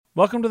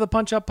Welcome to the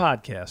Punch Up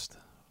Podcast.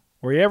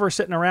 Were you ever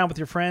sitting around with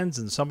your friends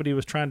and somebody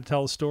was trying to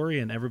tell a story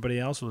and everybody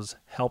else was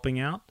helping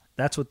out?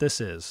 That's what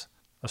this is.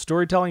 A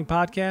storytelling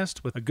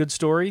podcast with a good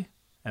story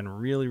and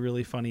really,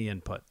 really funny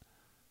input.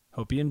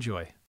 Hope you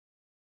enjoy.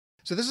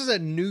 So this is a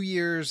New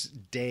Year's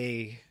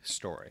Day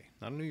story.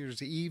 Not a New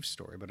Year's Eve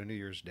story, but a New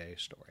Year's Day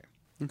story.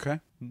 Okay.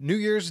 New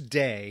Year's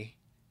Day.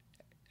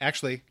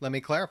 Actually, let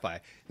me clarify.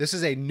 This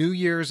is a New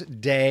Year's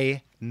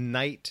Day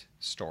night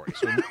story.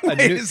 So,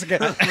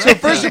 So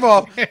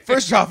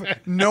first off,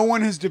 no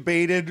one has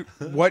debated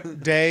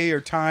what day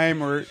or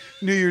time or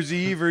New Year's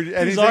Eve or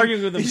anything. He's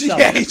arguing with himself.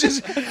 Yeah, he's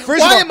just.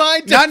 Why am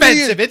I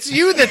defensive? It's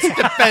you that's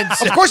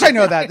defensive. Of course I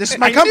know that. This is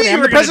my company.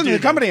 I'm the president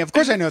of the company. Of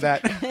course I know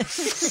that.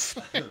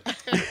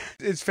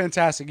 It's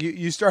fantastic.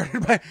 You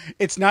started by,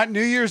 it's not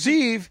New Year's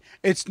Eve,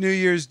 it's New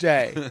Year's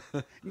Day.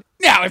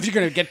 Now, if you're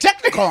going to get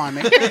technical on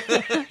me,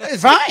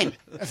 fine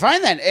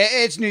then.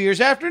 It's New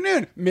Year's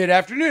afternoon,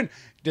 mid-afternoon.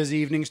 Does the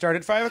evening start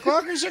at 5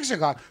 o'clock or 6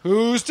 o'clock?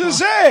 Who's to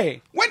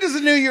say? When does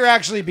the new year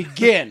actually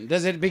begin?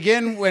 Does it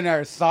begin when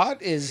our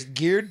thought is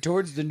geared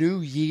towards the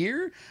new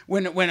year?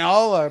 When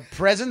all our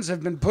presents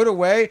have been put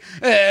away?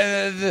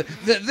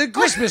 The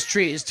Christmas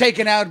tree is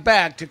taken out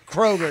back to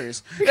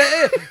Kroger's.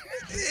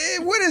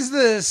 What is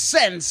the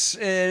sense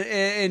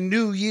in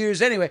New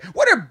Year's anyway?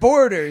 What are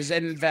borders?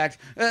 And in fact,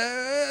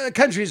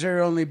 countries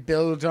are only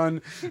built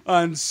on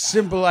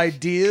simple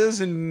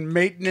ideas and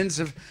maintenance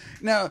of...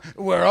 Now,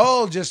 we're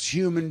all just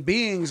human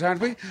beings, aren't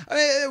we?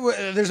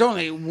 There's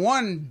only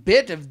one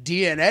bit of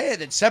DNA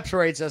that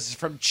separates us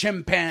from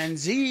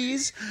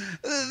chimpanzees.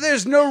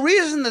 There's no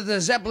reason that the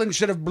Zeppelin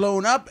should have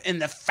blown up in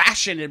the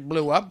fashion it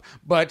blew up,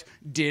 but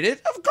did it?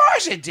 Of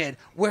course it did.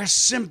 We're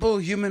simple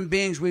human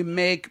beings. We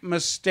make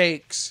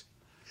mistakes.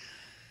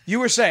 You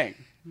were saying...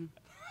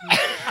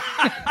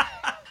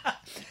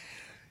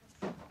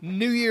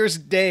 New Year's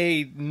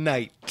Day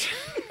night.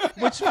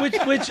 Which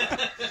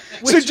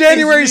So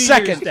January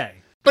 2nd.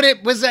 But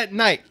it was at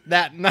night.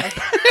 That night.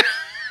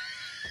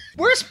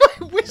 Where's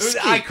my whiskey?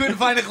 I couldn't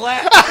find a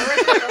glass.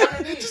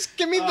 Just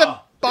give me the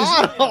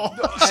bottle.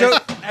 So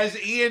as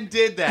Ian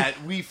did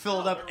that, we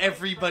filled up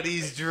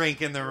everybody's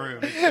drink in the room.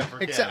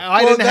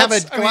 I didn't have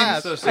a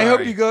glass. so I hope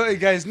sorry. you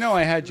guys know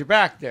I had your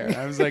back there.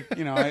 I was like,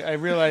 I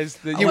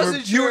realized that I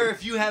wasn't sure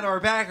if you had our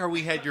back or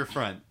we had your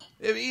front.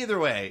 Either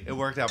way, it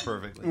worked out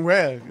perfectly.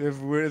 Well,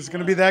 if it's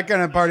going to be that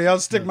kind of party, I'll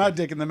stick my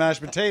dick in the mashed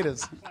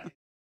potatoes.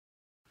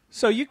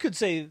 So you could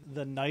say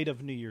the night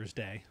of New Year's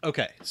Day.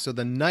 Okay, so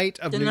the night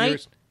of New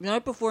Year's. The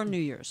night before New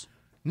Year's.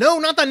 No,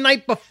 not the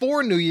night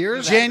before New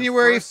Year's.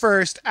 January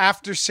 1st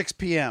after 6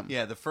 p.m.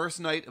 Yeah, the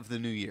first night of the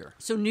new year.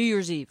 So New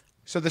Year's Eve.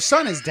 So the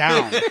sun is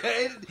down.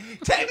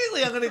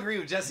 Technically, I'm going to agree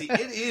with Jesse. It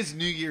is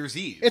New Year's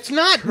Eve. It's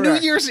not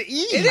Correct. New Year's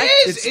Eve.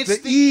 It is. It's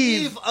the the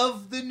eve. eve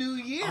of the new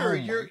year. Oh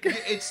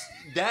It's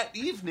that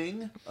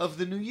evening of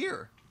the new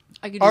year.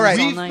 I could do All right,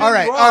 this all night. all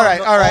right, Wrong all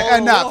right, all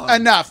right. all along.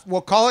 Enough.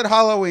 We'll call it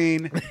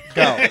Halloween.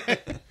 Go.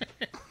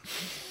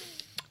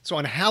 So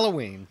on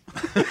Halloween,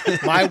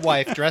 my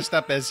wife dressed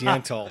up as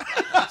Yentl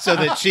so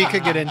that she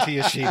could get into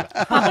yeshiva.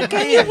 Papa,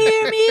 can you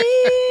hear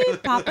me?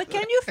 Papa,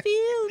 can you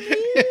feel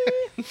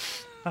me?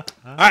 All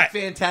right.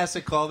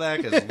 Fantastic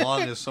callback as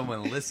long as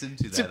someone listened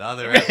to that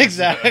other episode.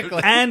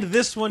 Exactly. And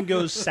this one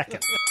goes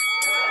second.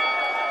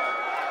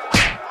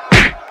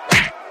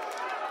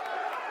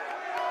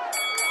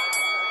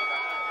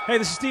 Hey,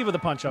 this is Steve with the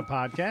Punch Up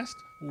Podcast.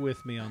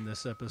 With me on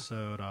this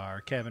episode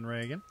are Kevin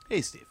Regan,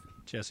 Hey, Steve.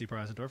 Jessie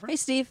Preisendorfer, Hey,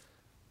 Steve.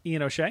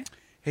 Eoin O'Shea,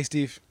 Hey,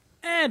 Steve.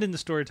 and in the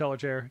storyteller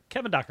chair,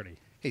 Kevin Dougherty.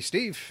 Hey,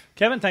 Steve.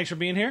 Kevin, thanks for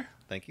being here.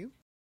 Thank you.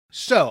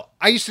 So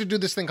I used to do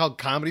this thing called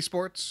comedy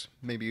sports.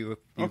 Maybe you've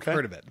Okay.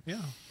 heard of it.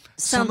 Yeah.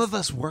 Some of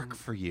us work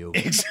for you.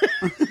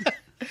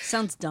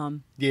 Sounds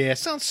dumb. Yeah,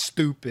 sounds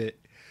stupid.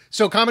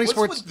 So comedy What's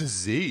sports. with the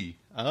Z?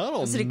 I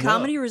don't Is it a know.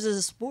 comedy or is it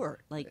a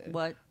sport? Like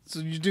what? So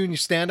you're doing your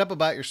stand up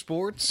about your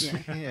sports?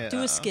 Yeah.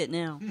 Do a skit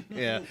now.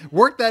 Yeah.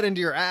 Work that into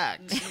your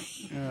act.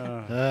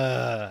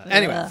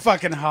 Anyway.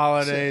 Fucking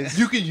holidays.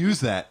 You can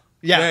use that.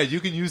 Yeah. you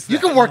can use that. You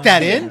can work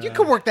that in. You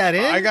can work that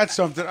in. I got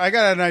something. I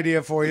got an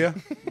idea for you.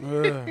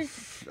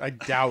 I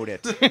doubt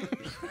it.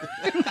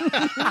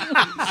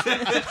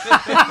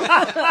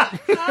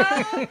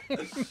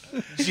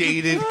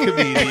 Jaded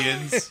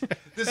Comedians.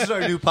 This is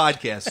our new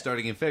podcast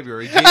starting in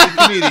February. Jaded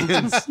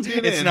Comedians.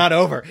 Tune It's in. not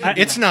over.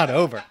 It's not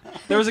over.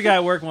 There was a guy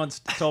at work once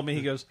told me,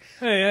 he goes,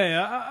 hey,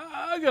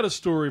 I got a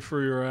story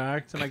for your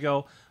act. And I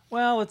go,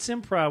 well, it's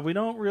improv. We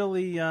don't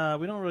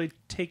really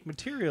take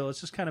material.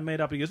 It's just kind of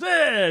made up. He goes,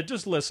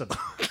 just listen.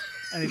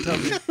 And he told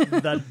me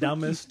the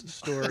dumbest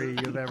story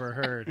you've ever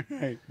heard.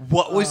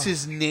 What was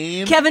his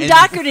name? Kevin and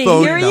Dougherty,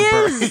 phone here he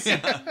number? is.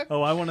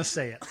 Oh, I want to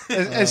say it.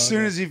 As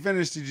soon as he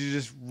finished, did you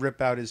just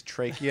rip out his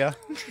trachea?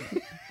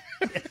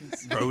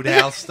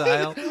 Roadhouse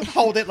style.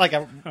 Hold it like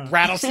a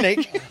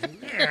rattlesnake.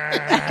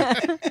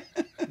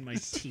 My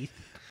teeth.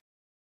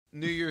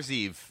 New Year's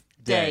Eve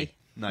Day.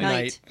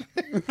 Night.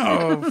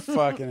 Oh,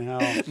 fucking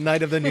hell.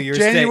 Night of the New Year's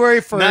January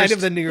Day. 1st. Night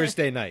of the New Year's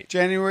Day night.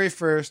 January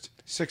 1st,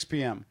 6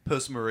 p.m.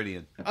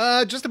 Post-meridian.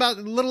 Just about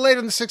a little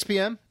later than 6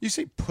 p.m. You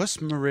say Puss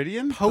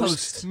Meridian?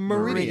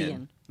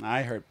 Post-meridian.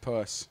 I heard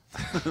Puss.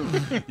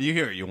 You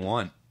hear what you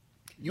want.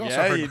 You also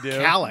Yeah, heard you do.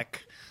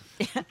 Calic.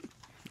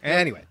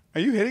 Anyway,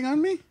 Are you hitting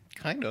on me?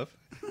 kind of.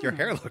 Your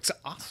hair looks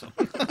awesome.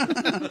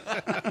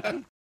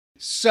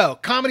 So,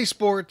 Comedy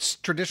Sports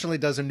traditionally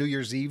does a New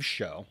Year's Eve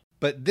show,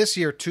 but this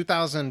year,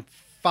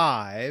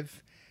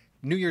 2005,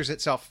 New Year's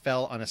itself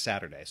fell on a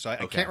Saturday. So I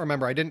can't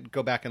remember. I didn't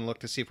go back and look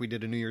to see if we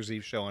did a New Year's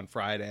Eve show on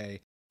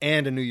Friday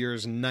and a New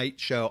Year's night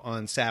show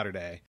on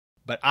Saturday.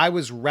 But I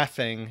was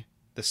reffing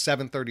the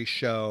 7:30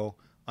 show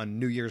on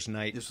New Year's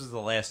night. This was the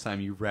last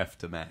time you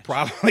reffed a match.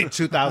 Probably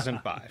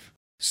 2005.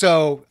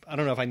 So I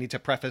don't know if I need to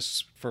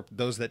preface for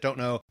those that don't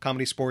know,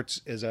 Comedy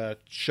Sports is a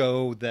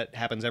show that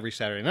happens every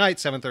Saturday night,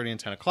 7:30 and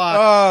 10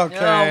 o'clock. Okay.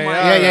 Oh,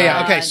 my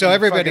Yeah. Okay, so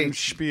everybody, Fucking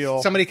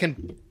spiel. somebody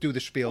can do the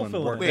spiel and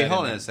fill work it. Wait, that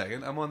hold in on a there.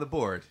 second. I'm on the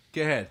board.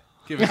 Go ahead.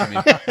 Give it to me.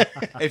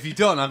 If you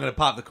don't, I'm going to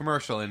pop the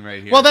commercial in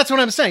right here. Well, that's what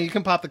I'm saying. You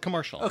can pop the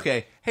commercial.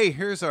 Okay. Hey,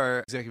 here's our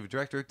executive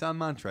director, Don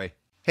Montre.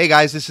 Hey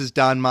guys, this is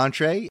Don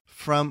Montre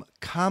from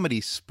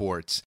Comedy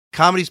Sports.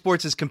 Comedy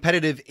Sports is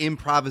competitive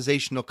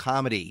improvisational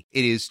comedy.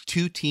 It is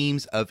two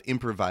teams of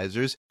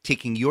improvisers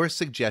taking your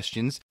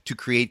suggestions to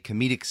create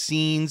comedic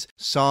scenes,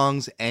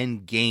 songs,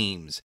 and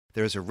games.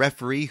 There is a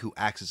referee who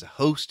acts as a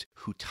host,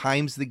 who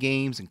times the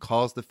games and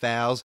calls the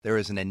fouls. There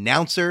is an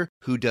announcer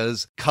who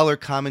does color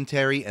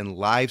commentary and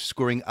live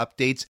scoring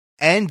updates.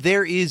 And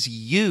there is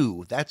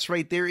you. That's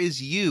right, there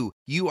is you.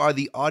 You are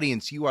the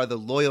audience. You are the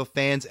loyal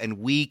fans, and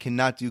we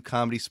cannot do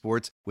Comedy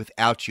Sports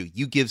without you.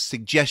 You give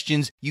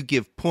suggestions, you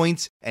give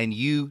points, and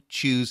you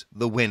choose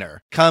the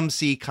winner. Come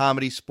see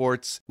Comedy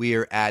Sports. We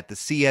are at the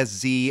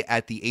CSZ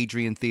at the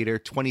Adrian Theater,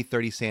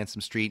 2030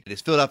 Sansom Street. It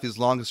is Philadelphia's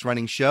longest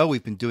running show.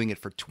 We've been doing it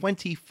for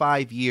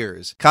 25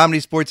 years. Comedy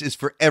Sports is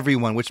for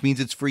everyone, which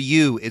means it's for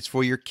you. It's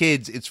for your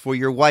kids. It's for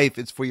your wife.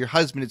 It's for your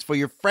husband. It's for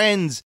your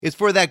friends. It's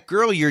for that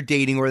girl you're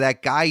dating or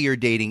that guy you're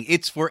dating.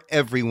 It's for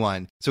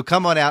everyone. So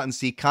come on out and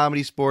see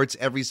Comedy Sports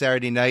every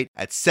Saturday night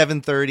at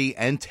 7:30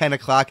 and 10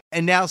 o'clock.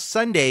 And now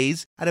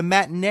Sundays at a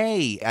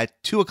matinee at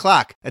 2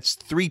 o'clock. That's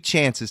 3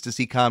 chances to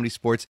see Comedy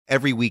Sports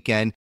every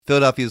weekend.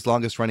 Philadelphia's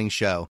longest running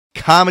show.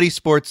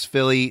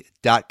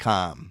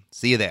 ComedySportsPhilly.com.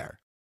 See you there.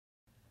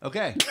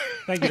 Okay.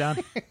 Thank you,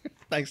 Don.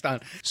 Thanks,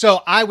 Don.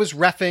 So I was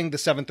reffing the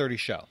 7:30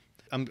 show.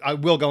 I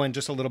will go in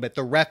just a little bit.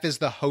 The ref is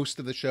the host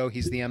of the show.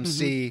 He's the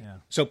MC. Yeah.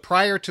 So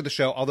prior to the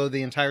show, although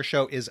the entire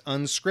show is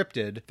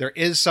unscripted, there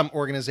is some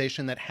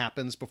organization that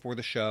happens before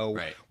the show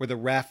where the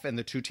ref and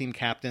the two team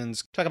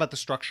captains talk about the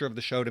structure of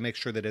the show to make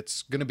sure that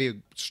it's going to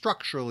be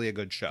structurally a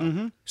good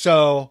show.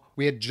 So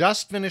we had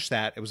just finished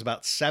that. It was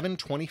about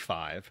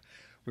 7:25.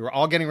 We were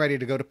all getting ready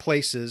to go to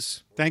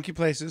places. Thank you,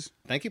 places.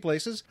 Thank you,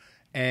 places.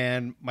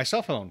 And my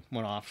cell phone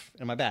went off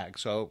in my bag.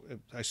 So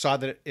I saw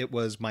that it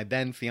was my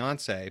then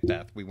fiance,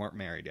 Beth. We weren't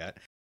married yet.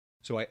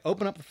 So I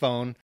open up the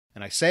phone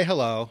and I say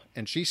hello.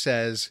 And she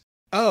says,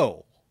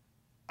 "Oh,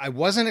 I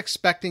wasn't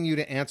expecting you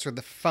to answer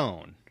the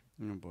phone.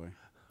 Oh, boy.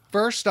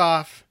 First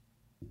off,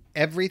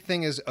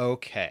 everything is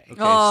okay." Okay,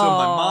 so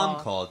my mom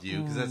called you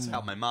because that's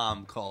how my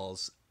mom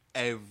calls.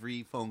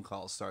 Every phone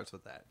call starts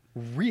with that.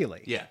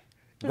 Really? Yeah.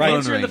 Right.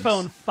 Answering the rings.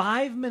 phone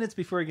 5 minutes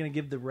before you're going to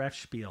give the ref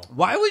spiel.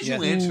 Why would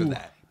you answer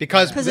that?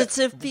 Because it's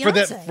a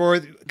fiance. for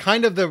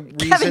kind of the reason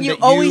Kevin, you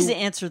that always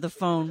answer the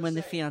phone when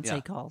the fiance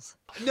Yeah. calls.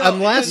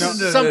 Unless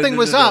something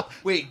was up.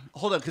 Wait,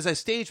 hold on, because I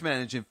stage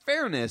manage. In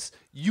fairness,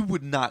 you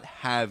would not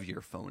have your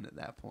phone at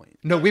that point.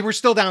 No, we were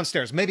still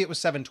downstairs. Maybe it was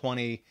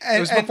 7:20. It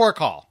was And- before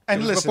call. It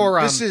And was listen,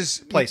 before, this is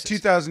places.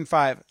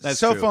 2005. That's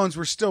Cell true. phones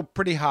were still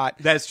pretty hot.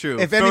 That's true.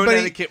 If Phone anybody,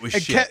 etiquette was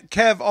and shit.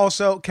 Kev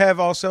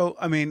also.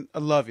 I mean, I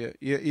love you.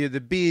 You're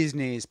the bee's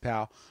knees,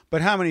 pal.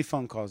 But how many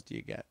phone calls do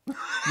you get?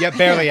 Yeah,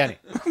 barely any.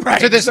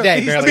 Right. To this So,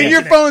 day, I barely mean, any.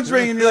 your phone's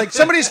ringing. You're like,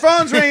 somebody's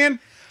phone's ringing.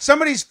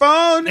 Somebody's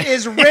phone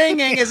is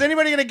ringing. Is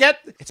anybody going to get?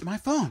 It's my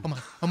phone.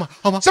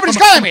 Somebody's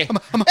calling me.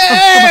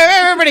 Hey,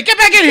 everybody, get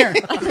back in here.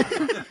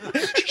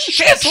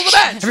 Cancel the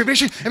match. Everybody,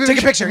 take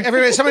a picture.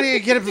 Everybody, somebody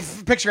get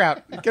a picture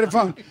out. Get a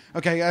phone.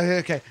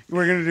 Okay.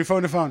 We're gonna do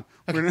phone to phone.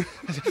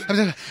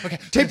 Okay.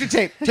 Tape to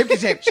tape.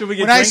 Should we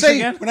get when I drinks say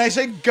again? when I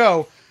say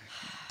go,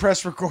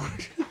 press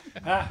record.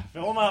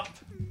 Fill them up.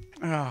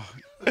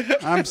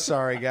 I'm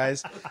sorry,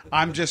 guys.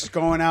 I'm just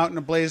going out in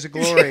a blaze of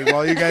glory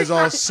while you guys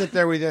all sit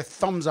there with your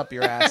thumbs up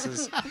your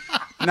asses.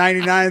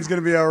 99 is going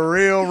to be a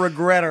real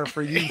regretter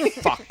for you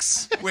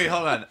fucks. Wait,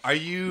 hold on. Are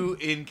you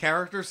in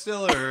character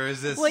still, or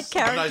is this? What I'm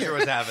not character? sure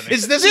what's happening.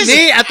 Is this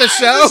me at the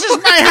show? This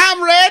is my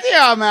ham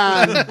radio,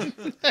 man.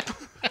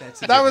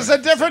 That was a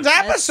different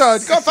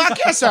episode. Go fuck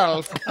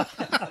yourself.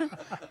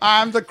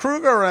 I'm the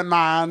Kruger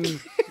man.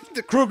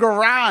 The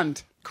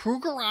Krugerrand.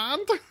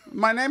 Krugerrand?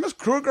 My name is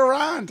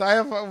Krugerrand. I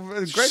have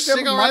a great deal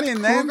of money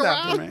named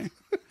after me.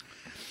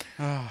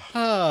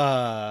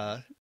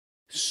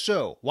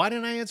 So, why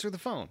didn't I answer the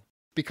phone?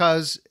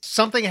 Because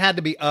something had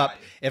to be up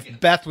if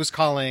Beth was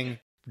calling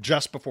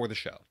just before the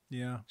show.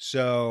 Yeah.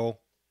 So,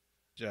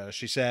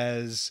 She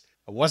says,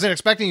 I wasn't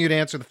expecting you to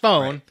answer the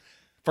phone. Right.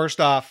 First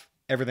off,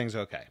 everything's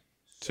okay.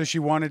 So she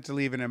wanted to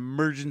leave an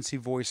emergency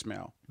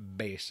voicemail.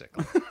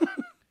 Basically.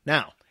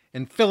 Now,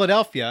 in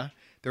Philadelphia,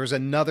 there's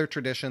another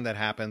tradition that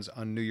happens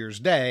on New Year's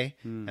Day,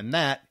 and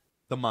that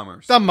The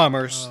Mummers. the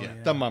Mummers,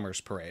 the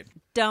Mummers Parade.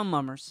 Dumb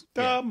mummers.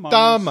 The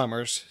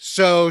Mummers.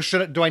 So,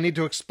 do I need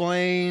to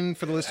explain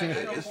for the listening?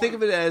 Think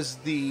of it as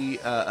the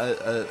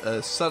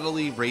a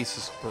subtly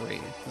racist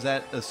parade. Is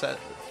that a set?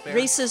 Fair?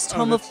 Racist,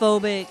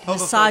 homophobic, Homophobic,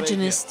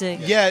 misogynistic,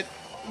 Yet,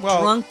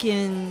 well,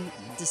 drunken,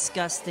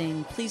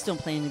 disgusting. Please don't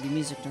play any of the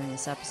music during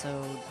this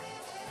episode.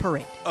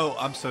 Parade. Oh,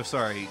 I'm so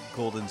sorry.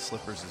 Golden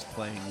Slippers is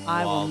playing.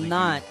 I will while the-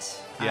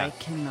 not. Yeah. I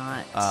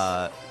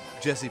cannot.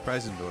 Jessie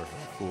Preisendorfer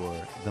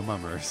for the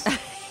Mummers.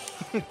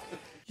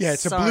 yeah,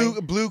 it's Sorry.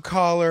 a blue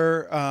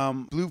collar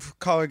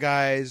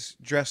guys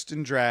dressed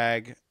in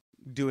drag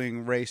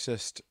doing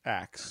racist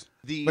acts.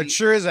 But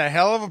sure is a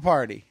hell of a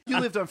party. You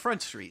lived on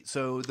Front Street,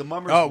 so the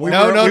Mummers. Oh, were-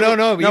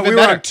 No. We Even were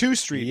better. on 2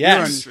 Street. Yes. We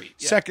were on 2 Street,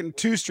 yeah. second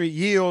 2 Street,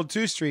 ye old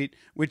 2 Street,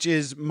 which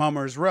is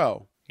Mummers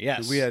Row.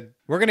 Yes.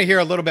 We're going to hear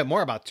a little bit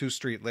more about 2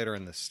 Street later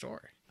in this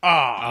story.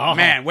 Oh,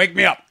 man, wake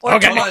me up. Or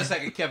Hold tomorrow. on a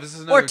second, Kev. Is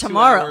this another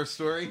tomorrow. 2-hour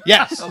story?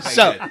 Yes. Okay,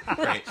 So, good.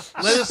 Great.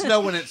 Let us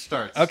know when it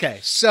starts. okay.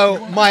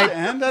 So, my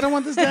And I don't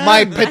want this to my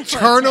happen.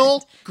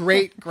 paternal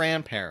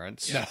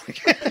great-grandparents Yeah.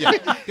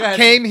 Go ahead.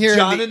 came here in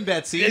John the- and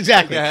Betsy.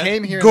 Exactly. Go ahead.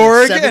 Came here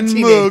Gorg in the and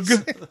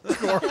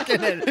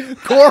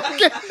 1780s.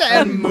 Gorgon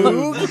and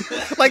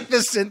Moog. Like the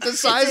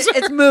synthesizer.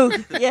 It's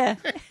Moog. Yeah.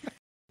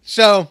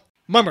 So,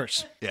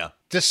 Mummers. Yeah.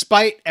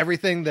 Despite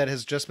everything that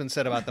has just been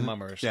said about the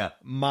Mummers, Yeah.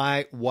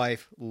 my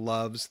wife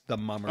loves the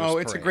Mummers Oh,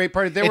 it's a parade. great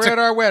party. They It's were a- at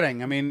our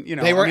wedding. I mean, you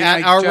know. They were I mean, at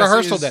like, our Jesse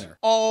rehearsal is- dinner.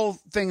 All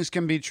things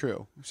can be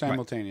true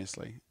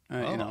simultaneously.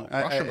 Oh, You know,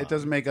 Russia it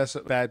doesn't make us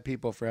bad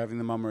people for having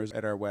the Mummers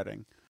at our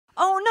wedding.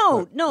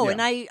 Oh, no. yeah.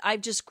 And I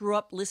just grew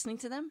up listening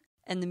to them,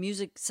 and the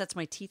music sets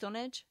my teeth on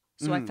edge.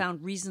 So I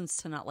found reasons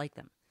to not like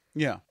them.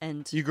 Yeah.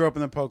 And You grew up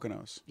in the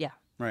Poconos. yeah.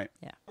 Right.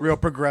 Yeah. Real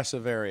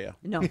progressive area.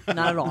 No, not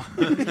at all.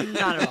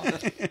 Not at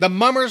all. The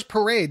Mummers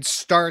parade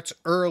starts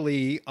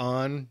early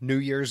on New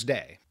Year's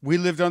Day. We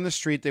lived on the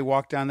street. They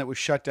walked down that was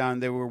shut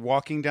down. They were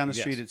walking down the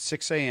Yes. street at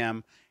 6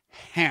 a.m.,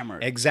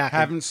 hammered. Exactly.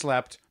 Haven't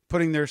slept,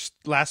 putting their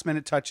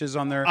last-minute touches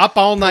on their Up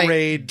all night,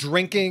 parade.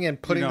 drinking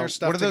and putting You know, their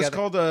stuff what are those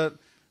together. called?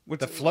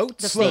 What's The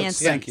floats? The Floats.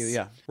 fancies. Thank you,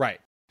 yeah.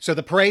 Right. So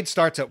the parade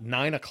starts at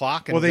 9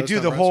 o'clock. And Well, they goes do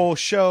down the Broad whole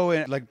show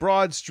in like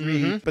Broad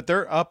Street, Mm-hmm. but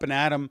they're up and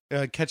at 'em,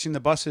 catching the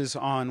buses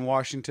on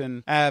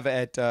Washington Ave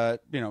at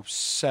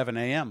 7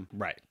 a.m. Street.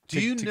 Right.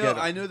 Do you to know? get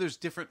 'em. I know there's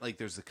different. Like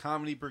there's the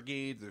comedy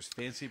brigade. There's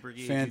fancy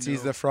brigade. Fancies, you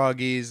know? the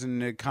Froggies,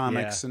 and the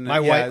comics, Yeah. and My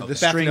wife- the Beth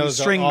string knows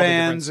all string the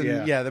bands, difference,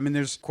 and yeah. I mean,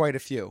 there's quite a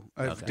few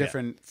of Okay.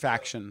 different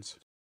factions.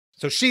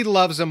 So she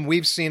loves them.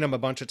 We've seen them a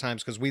bunch of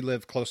times because we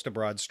live close to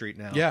Broad Street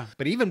now. Yeah.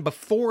 But even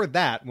before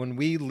that, when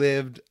we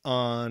lived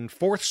on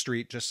 4th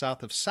Street, just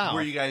south of South,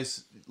 Were you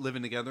guys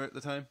living together at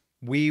the time?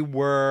 we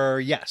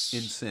were, yes.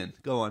 In sin.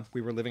 Go on.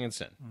 We were living in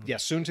sin.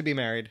 Yes, soon to be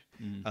married,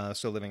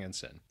 still living in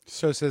sin.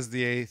 So says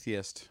the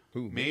atheist.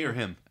 Who, Me or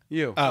him?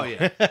 You. Oh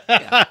yeah.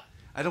 Yeah.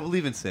 I don't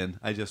believe in sin.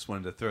 I just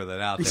wanted to throw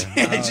that out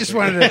there. I just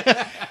wanted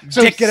to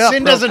So dick it up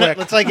sin real doesn't. quick.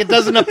 It's like it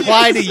doesn't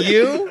apply to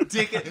you.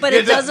 But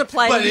it does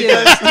apply to but you. it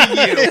does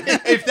to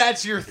you. If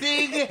that's your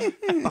thing,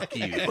 fuck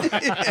you.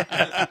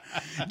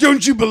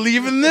 Don't you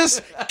believe in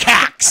this,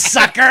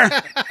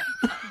 cocksucker?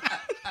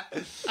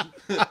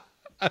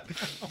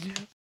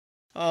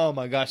 Oh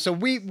my gosh! So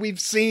we've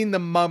seen the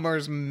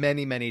Mummers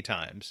many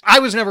times. I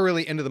was never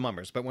really into the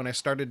Mummers, but when I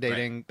started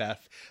dating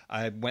Beth,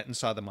 I went and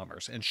saw the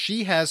Mummers, and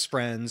she has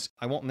friends.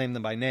 I won't name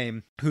them by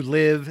name, who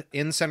live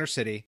in Center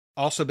City.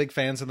 Also, big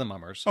fans of the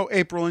Mummers. Oh,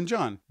 April and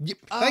John.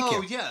 Thank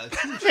you. Yeah,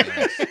 huge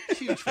fans.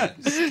 Huge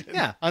fans.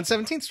 Yeah, on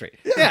 17th Street.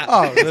 Yeah.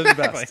 Oh, they're the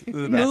best. They're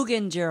the best. Moog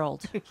and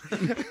Gerald.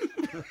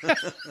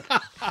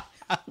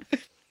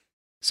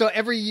 So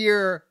every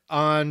year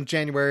on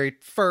January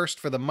 1st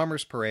for the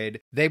Mummers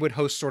Parade, they would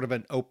host sort of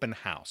an open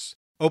house.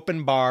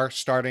 Open bar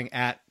starting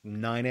at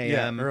 9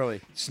 a.m. Yeah,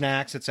 early.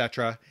 Snacks,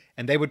 etc.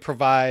 And they would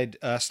provide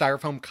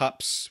styrofoam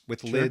cups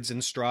with lids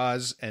and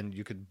straws, and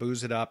you could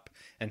booze it up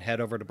and head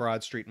over to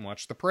Broad Street and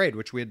watch the parade,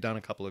 which we had done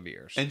a couple of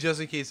years. And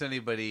just in case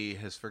anybody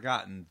has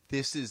forgotten,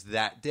 this is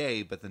that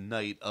day, but the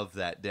night of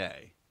that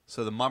day.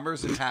 So the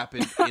Mummers have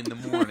happened in the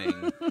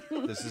morning.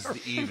 This is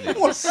the evening.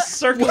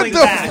 Circling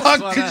What back. the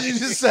fuck could you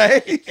just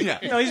say? Yeah.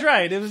 No, he's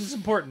right. It was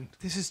important.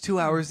 This is 2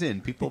 hours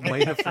in. People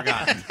might have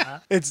forgotten.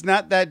 It's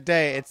not that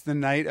day. It's the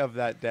night of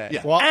that day.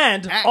 Yeah. Well,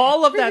 And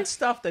all of that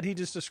stuff that he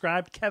just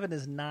described, Kevin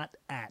is not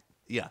at.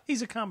 Yeah.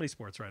 He's at Comedy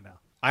Sports right now.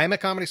 I am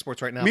at Comedy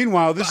Sports right now.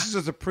 Meanwhile, this is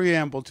just a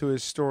preamble to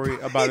his story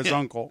about his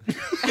uncle.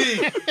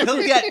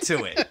 He'll get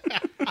to it.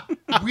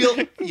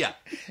 Yeah.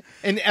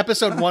 in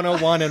episode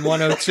 101 and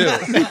 102.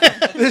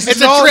 This It's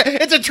is all.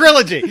 it's a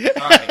trilogy.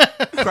 All right.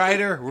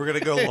 Kreider, we're going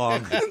to go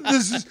long.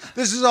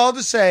 This is all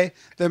to say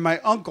that my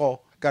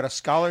uncle got a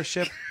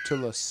scholarship to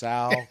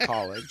LaSalle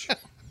College.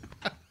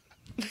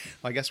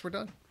 I guess we're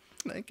done.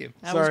 Thank you.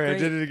 That was Sorry, I great.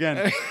 did it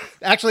again.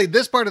 Actually,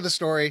 this part of the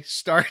story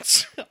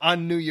starts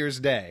on New Year's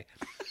Day.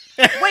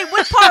 Wait,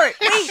 what part?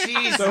 Wait.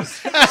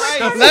 Jesus.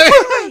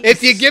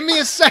 If you give me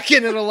a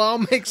second, it'll all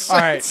make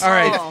sense. All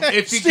right. Oh.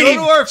 If you Steve, go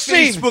to our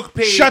Steve, Facebook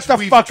page, shut the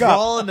we've fuck up.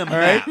 drawn a All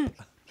right? map.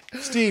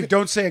 Steve,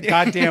 don't say a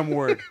goddamn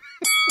word.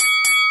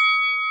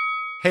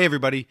 Hey,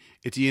 everybody.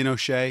 It's Eoin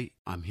O'Shea.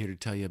 I'm here to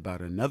tell you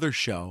about another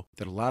show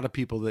that a lot of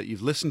people that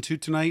you've listened to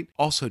tonight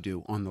also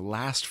do on the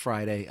last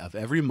Friday of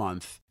every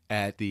month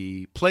at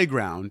the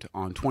Playground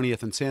on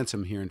 20th and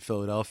Sansom here in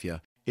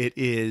Philadelphia. It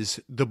is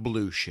The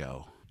Blue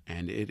Show,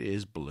 and it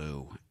is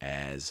blue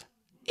as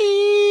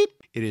eep.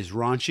 It is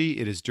raunchy.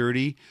 It is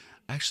dirty.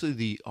 Actually,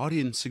 the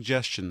audience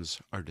suggestions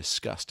are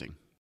disgusting.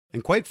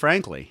 And quite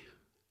frankly,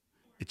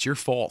 it's your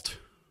fault.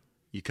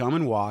 You come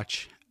and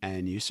watch,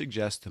 and you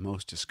suggest the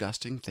most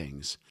disgusting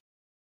things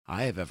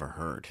I have ever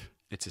heard.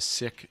 It's a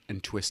sick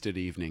and twisted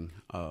evening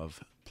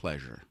of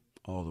pleasure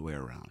all the way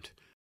around.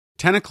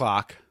 10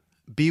 o'clock,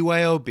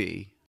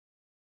 BYOB.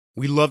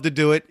 We love to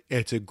do it.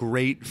 It's a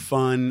great,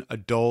 fun,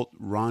 adult,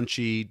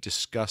 raunchy,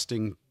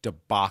 disgusting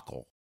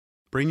debacle.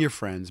 Bring your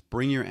friends,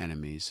 bring your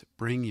enemies,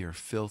 bring your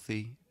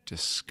filthy,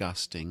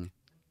 disgusting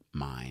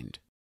mind.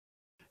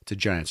 It's a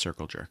giant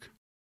circle jerk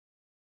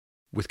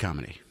with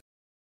comedy,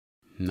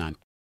 not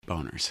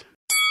boners.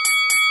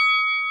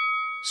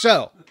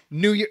 So,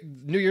 New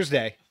Year's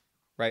Day,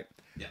 right?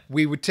 Yeah.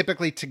 We would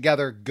typically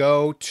together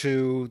go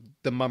to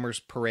the Mummers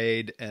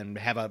Parade and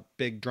have a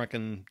big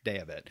drunken day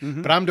of it.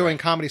 Mm-hmm. But I'm doing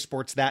comedy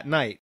sports that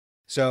night,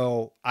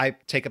 so I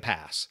take a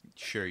pass.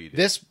 Sure you did.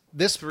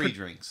 This Three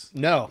drinks.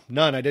 No,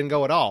 none. I didn't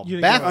go at all. You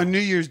didn't Beth, go. On New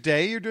Year's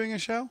Day, you're doing a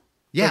show?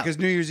 Yeah. Because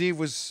New Year's Eve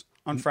was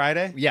on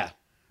Friday? yeah.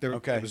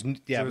 Okay. It was, So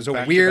it was back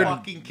a to weird. back.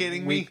 Fucking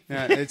kidding me?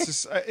 Yeah, it's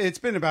just it's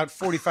been about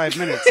 45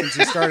 minutes since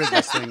you started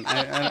this thing.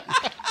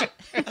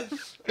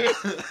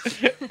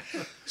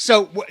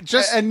 So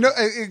just And no,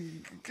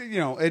 you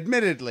know,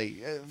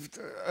 admittedly,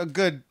 a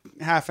good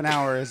half an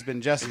hour has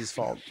been Jesse's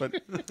fault, but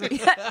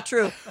Yeah,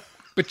 true.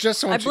 but just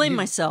so I blame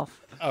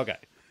myself. Okay.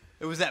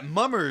 It was that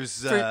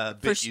Mummers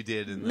bit you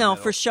did in the No,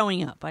 middle. for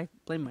showing up. I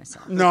blame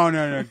myself.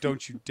 no,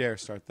 don't you dare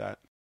start that.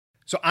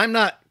 So I'm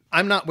not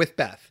with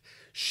Beth.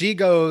 She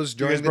goes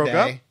during guys the broke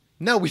day. up?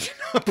 No, we did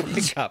not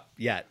break up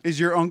yet. Is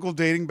your uncle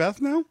dating Beth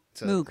now?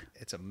 Moog.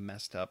 It's a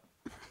messed up.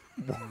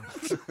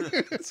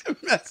 It's a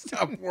messed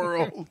up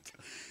world.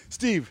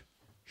 Steve,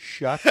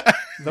 shut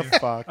the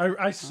fuck.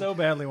 I so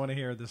badly want to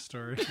hear this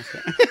story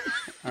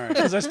All right.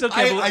 because I still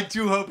can't. I believe,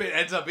 do hope it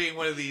ends up being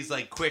one of these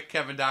like quick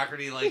Kevin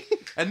Dougherty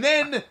and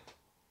then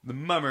the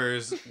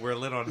Mummers were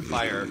lit on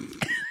fire.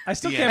 I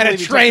still Yeah. can't And a believe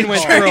he train took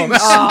went the through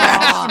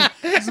call. him.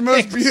 It's the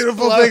most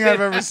beautiful thing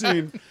I've ever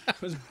seen.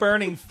 It was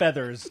burning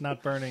feathers,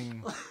 not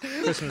burning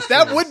Christmas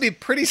That trees. would be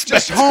pretty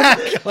Just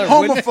spectacular.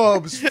 wouldn't it?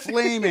 homophobes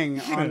flaming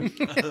on.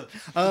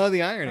 Oh,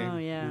 the irony. Oh,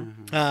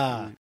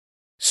 yeah.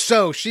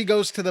 So she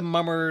goes to the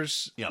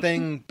Mummers Yep.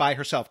 thing by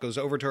herself, goes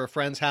over to her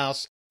friend's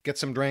house,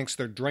 gets some drinks.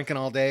 They're drinking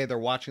all day. They're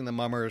watching the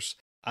Mummers.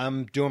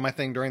 I'm doing my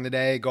thing during the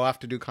day, go off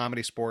to do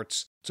comedy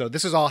sports. So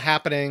this is all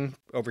happening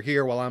over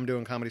here while I'm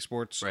doing comedy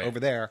sports Right. over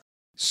there.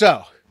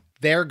 So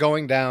they're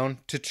going down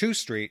to 2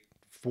 Street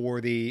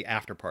for the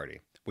after party,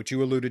 which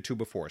you alluded to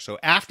before. So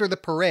after the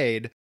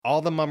parade,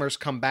 all the Mummers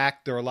come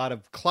back. There are a lot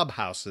of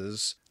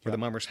clubhouses where the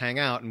Mummers hang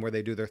out and where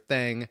they do their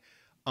thing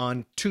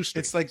on 2 Street.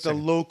 It's like the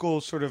local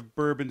sort of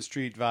Bourbon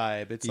Street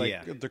vibe. It's like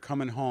Yeah. they're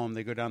coming home.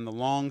 They go down the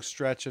long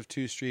stretch of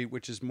 2 Street,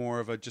 which is more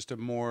of a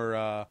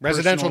more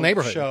Residential personal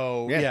neighborhood.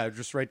 show. Yeah. Yeah,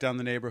 just right down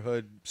the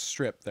neighborhood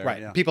strip there.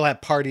 Right. Yeah. People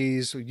have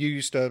parties. You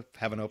used to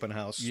have an open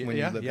house when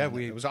you lived in there.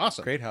 It was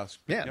awesome. Great house.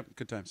 Yeah. Yep,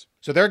 good times.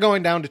 So they're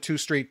going down to 2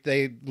 Street.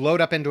 They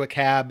load up into a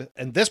cab.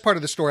 And this part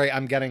of the story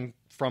I'm getting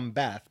from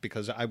Beth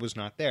because I was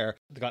not there.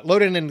 They got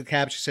loaded into the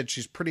cab. She said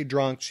she's pretty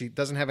drunk. She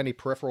doesn't have any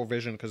peripheral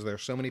vision because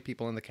there's so many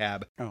people in the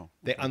cab. Oh.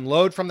 They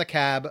unload from the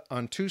cab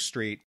on 2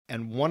 Street.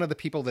 And one of the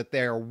people that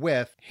they're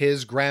with,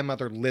 his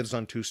grandmother lives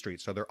on 2 Street.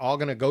 So they're all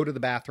going to go to the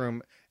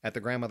bathroom at the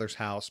grandmother's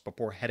house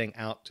before heading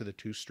out to the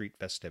 2 Street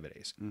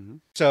festivities. Mm-hmm.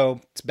 So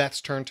it's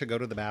Beth's turn to go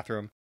to the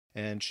bathroom.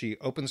 And she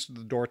opens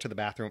the door to the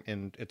bathroom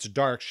and it's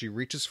dark. She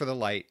reaches for the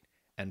light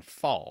and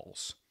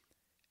falls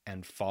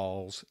and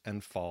falls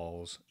and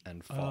falls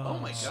and falls. Oh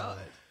my god.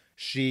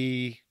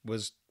 She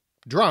was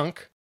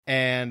drunk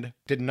and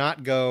did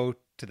not go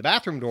to the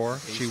bathroom door.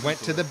 She went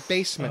to the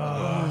basement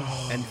door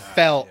and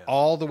fell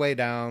all the way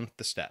down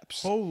the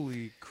steps.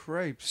 Holy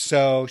cripes.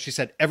 So she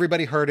said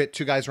everybody heard it.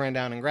 2 guys ran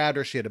down and grabbed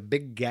her. She had a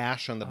big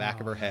gash on the back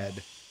of her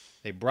head.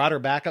 They brought her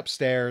back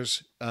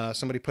upstairs.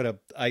 Somebody put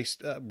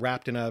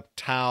wrapped in a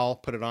towel,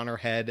 put it on her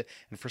head.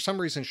 And for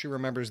some reason, she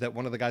remembers that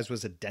one of the guys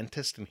was a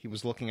dentist and he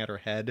was looking at her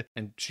head.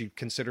 And she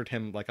considered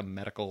him like a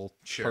medical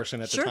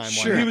person at the time.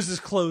 Sure, he was as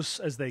close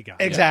as they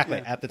got. Exactly,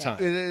 at the time.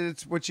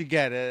 It's what you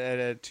get at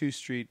a 2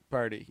 Street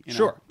party. You know?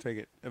 Sure. Take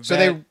it.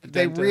 So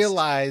they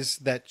realize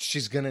that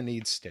she's going to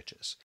need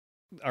stitches.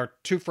 our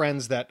two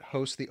friends that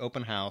host the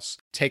open house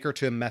take her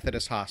to a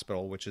Methodist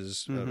hospital, which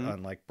is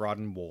on like Broad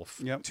and Wolf.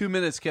 Yep. 2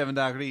 minutes, Kevin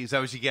Dougherty. Is that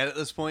what you get at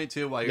this point,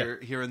 too, while you're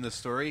hearing this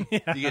story? You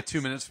get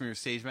 2 minutes from your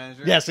stage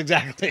manager? Yes,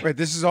 exactly. Right,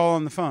 this is all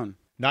on the phone.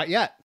 Not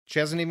yet. She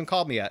hasn't even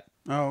called me yet.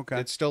 Oh, okay.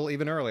 It's still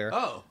even earlier.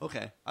 Oh,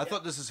 okay. I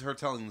thought this is her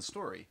telling the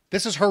story.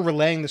 This is her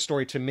relaying the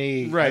story to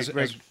me. Right, as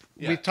right.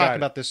 We've Got talked it.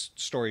 about this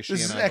story. She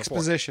This and is I before.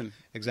 exposition.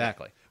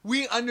 Exactly.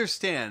 We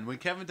understand when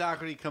Kevin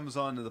Dougherty comes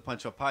on to the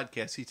Punch Up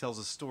podcast, he tells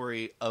a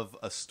story of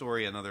a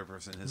story another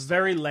person has.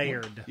 Very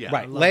layered. Yeah.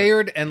 Right. love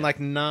Layered and like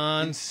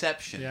non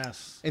Inception.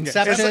 Yes.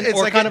 Inception, It's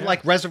or like kind a- of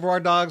like Reservoir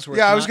Dogs. Where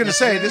Yeah, it's I was not going to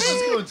say this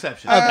Let's is. go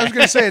Inception. I was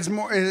going to say it's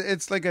more.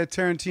 It's like a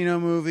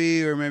Tarantino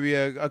movie or maybe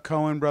a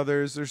Coen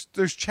Brothers.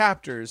 There's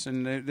chapters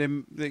and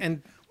they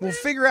And we'll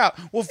figure out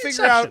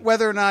Inception.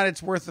 whether or not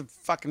it's worth a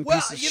fucking Well,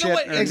 piece of you shit. know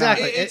what? or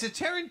Exactly. not. It's a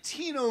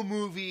Tarantino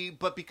movie,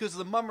 but because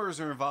the mummers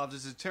are involved,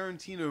 it's a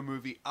Tarantino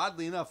movie,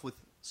 oddly enough, with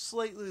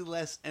slightly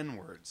less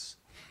N-words.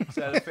 Is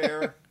that a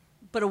fair?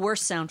 But a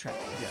worse soundtrack.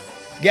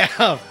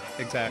 yeah,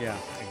 exactly. Yeah.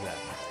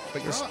 Exactly.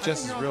 But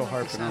Just is real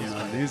harping on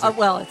the music.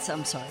 Well,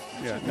 I'm sorry.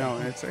 Yeah, no,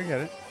 I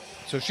get it.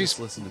 So she's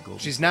listen to Golden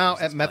she's State now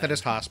Warriors, at it's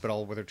Methodist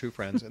Hospital with her two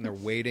friends, and they're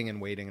waiting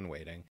and waiting and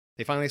waiting.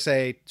 They finally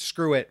say,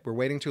 "Screw it, we're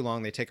waiting too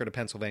long." They take her to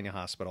Pennsylvania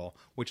Hospital,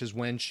 which is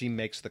when she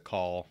makes the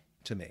call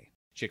to me.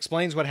 She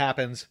explains what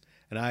happens,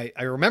 and I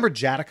remember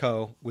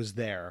Jadico was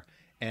there,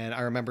 and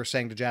I remember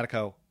saying to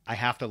Jadico, "I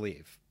have to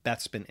leave.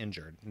 Beth's been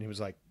injured," and he was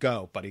like,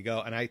 "Go, buddy,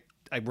 go." And I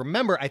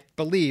remember, I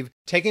believe,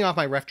 taking off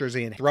my ref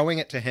jersey and throwing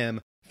it to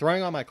him,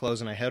 throwing on my clothes,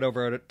 and I head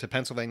over to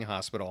Pennsylvania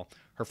Hospital.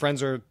 Her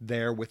friends are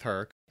there with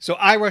her. So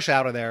I rush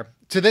out of there.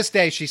 To this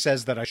day, she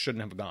says that I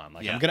shouldn't have gone.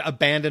 Like, Yeah. I'm going to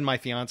abandon my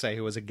fiance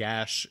who has a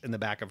gash in the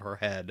back of her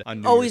head.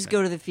 On New Always Year's go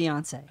Day. to the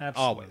fiance.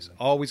 Absolutely.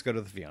 Always go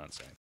to the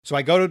fiance. So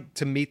I go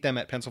to meet them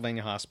at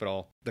Pennsylvania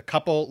Hospital. The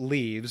couple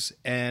leaves,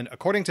 and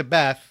according to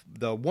Beth,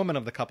 the woman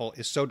of the couple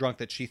is so drunk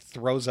that she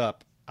throws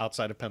up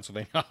outside of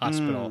Pennsylvania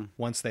Hospital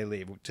once they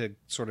leave to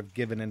sort of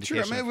give an Sure,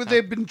 indication. I mean, of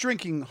they've been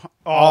drinking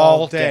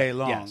All all day, day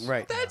long, yes.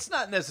 right? That's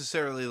not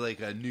necessarily like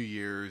a New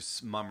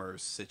Year's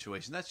mummers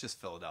situation. That's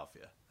just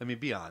Philadelphia. I mean,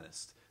 be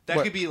honest. That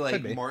Well, could be like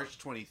could be. March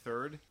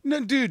 23rd.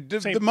 No, dude,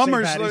 the St.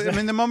 mummers. Patty's I Day.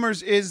 mean, the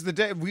mummers is the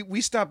day we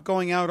stopped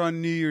going out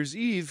on New Year's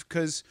Eve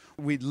because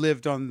we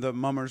lived on the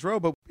mummers row.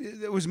 But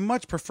it was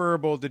much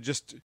preferable to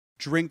just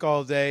drink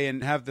all day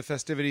and have the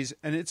festivities,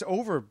 and it's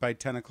over by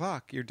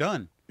 10:00. You're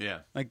done.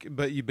 Yeah. Like,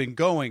 but you've been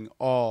going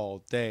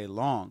all day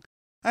long.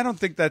 I don't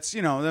think that's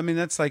I mean,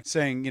 that's like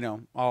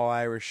saying all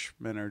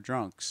Irishmen are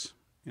drunks.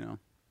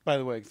 By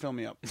the way, fill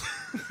me up.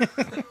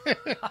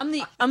 I'm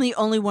the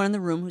only one in the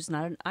room who's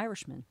not an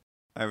Irishman.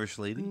 Irish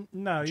lady?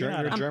 No, you're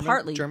not. You're a I'm German,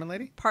 partly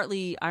lady?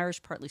 partly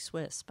Irish, partly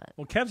Swiss,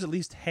 but Kev's at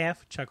least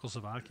half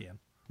Czechoslovakian.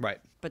 Right.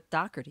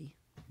 Dougherty.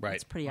 Right.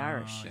 It's pretty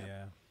Irish. Oh,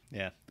 yeah.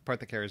 Yeah. The part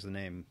that carries the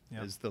name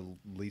Yep. is the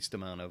least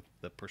amount of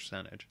the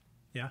percentage.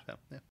 Yeah. So,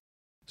 yeah.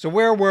 So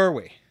where were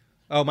we?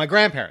 Oh, my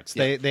grandparents.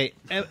 They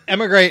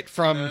emigrate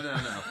from.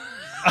 No.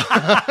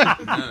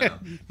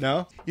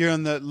 No? You're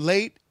on the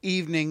late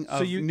evening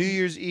of you- New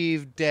Year's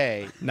Eve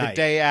day, the Night.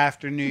 day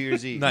after New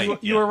Year's Eve. Night.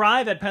 You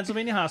arrive at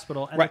Pennsylvania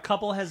Hospital, and Right. the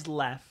couple has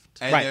left.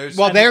 And Right. there's-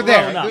 Well, they're and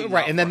there. thrown up.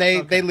 Right. And then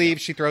they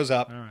leave. She throws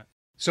up. All right.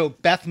 So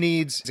Beth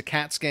needs a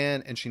CAT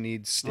scan and she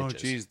needs Oh,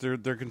 stitches. geez,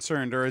 they're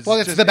concerned. Or is Well,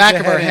 it it's just- the back a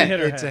of her head head.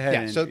 in- It's a head.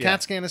 Yeah. in, So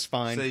CAT scan is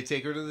fine. So they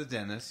take her to the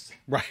dentist.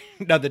 Right.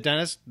 No, the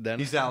dentist.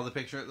 He's out of the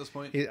picture at this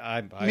point.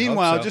 I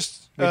Meanwhile, hope so.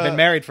 just, we've been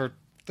married for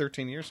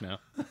 13 years now.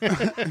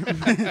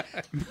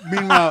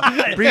 Meanwhile,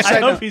 brief I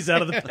side hope note- he's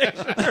out of the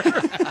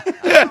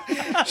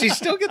picture. She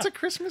still gets a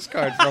Christmas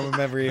card from him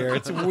every year.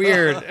 It's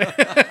weird.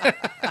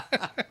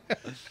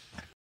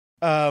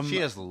 She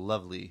has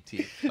lovely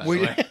teeth, by the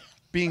we- way.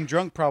 being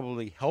drunk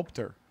probably helped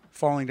her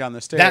falling down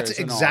the stairs. That's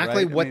and all,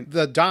 exactly right? I what mean,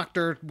 the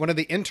doctor, one of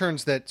the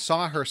interns that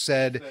saw her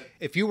said,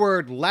 if you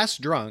were less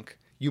drunk,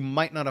 you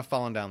might not have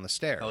fallen down the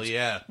stairs. Oh,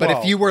 yeah. But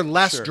Well, if you were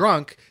less sure.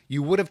 drunk,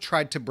 you would have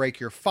tried to break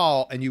your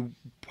fall and you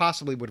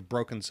possibly would have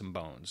broken some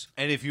bones.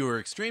 And if you were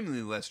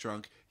extremely less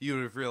drunk, you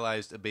would have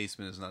realized a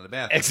basement is not a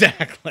bathroom.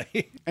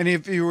 Exactly. And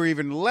if you were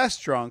even less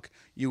drunk,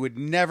 you would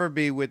never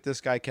be with this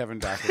guy, Kevin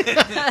Dougherty.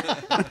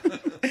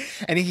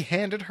 And he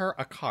handed her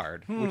a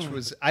card, which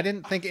was, I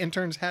didn't think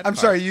interns had I'm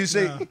cards. sorry, you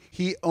say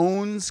he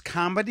owns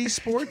comedy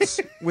sports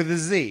with a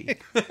Z.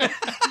 All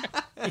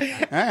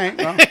right,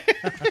 well,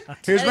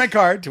 here's my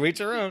card. To each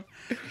her own.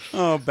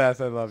 Oh, Beth,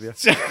 I love you.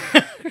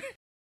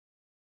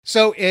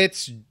 So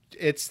it's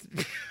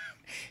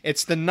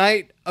the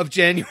night of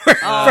January.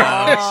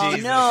 Oh,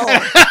 Jesus. no.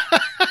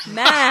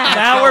 Matt.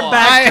 Now we're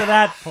back to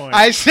that point.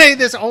 I say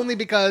this only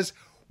because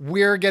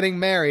we're getting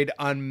married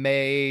on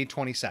May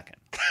 22nd.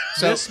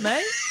 So this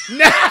May?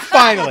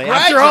 finally,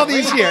 after all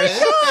these years,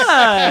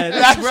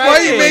 That's why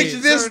you make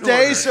this Third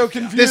day order. so this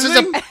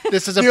confusing.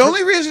 is a The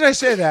only reason I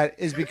say that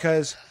is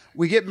because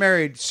we get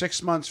married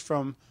 6 months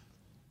from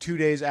 2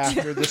 days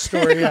after the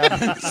story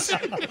happens.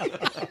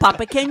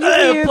 Papa, can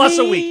you hear Plus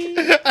a me?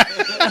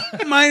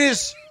 week.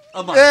 Minus,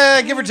 A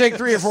month. give or take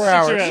 3 or 4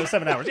 hours.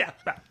 7 hours, yeah.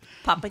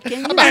 Papa,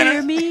 can you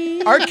hear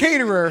me? Our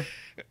caterer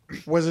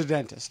was a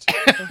dentist.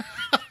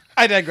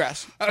 I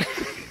digress.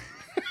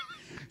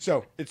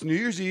 So it's New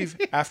Year's Eve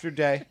after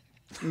day,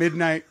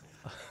 midnight,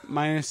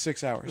 minus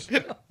 6 hours.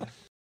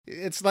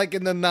 It's like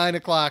in the 9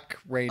 o'clock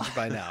range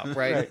by now,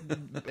 right?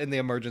 In the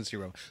emergency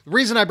room. The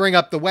reason I bring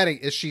up the wedding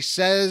is she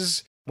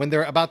says when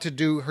they're about to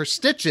do her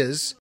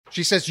stitches,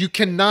 she says, you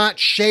cannot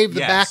shave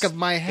the back of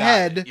my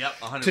head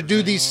to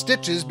do these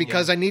stitches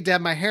because I need to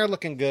have my hair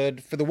looking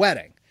good for the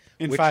wedding.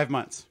 In 5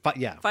 months. 5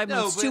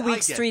 months, 2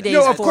 weeks, 3 that. days,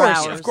 No, of 4 course,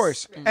 hours. of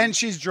course. And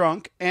she's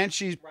drunk, and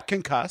she's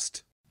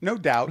concussed, no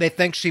doubt. They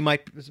think she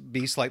might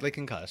be slightly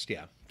concussed,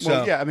 yeah.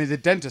 Well, yeah, I mean, the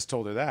dentist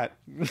told her that.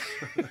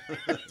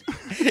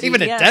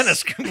 Even a Yes.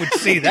 dentist would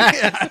see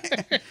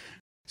that.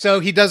 So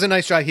he does a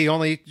nice job. He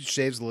only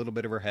shaves a little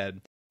bit of her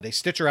head. They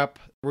stitch her up.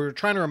 We were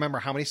trying to remember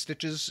how many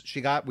stitches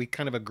she got. We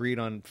kind of agreed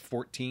on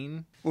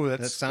 14. Ooh, Does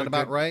that sound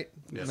about right?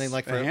 Yes. I mean,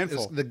 like A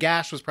handful. the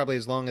gash was probably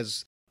as long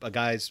as a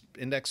guy's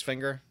index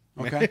finger.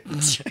 Okay.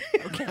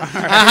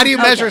 How do you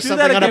measure Do something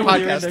that on a again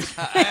with your podcast?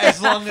 index.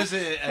 As long as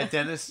a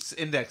dentist's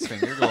index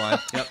finger. Go on.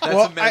 Yep, that's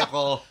Well, a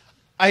medical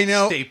I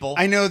know. staple.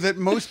 I know that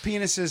most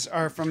penises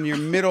are from your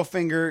middle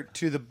finger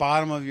to the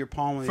bottom of your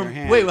palm of your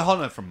hand. Wait, hold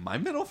on. From my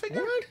middle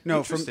finger?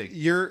 No, from Interesting.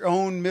 your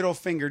own middle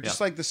finger, just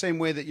Yeah. like the same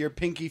way that your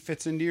pinky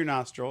fits into your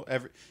nostril.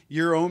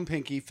 Your own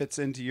pinky fits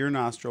into your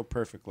nostril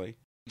perfectly.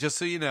 Just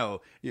so you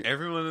know,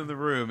 everyone in the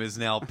room is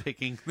now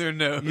picking their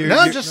nose.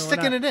 No, just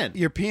sticking it in.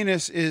 Your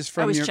penis is I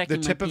from was the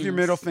checking my tip of your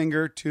penis. middle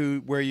finger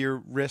to where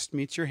your wrist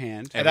meets your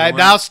hand. And I'm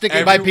now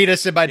sticking my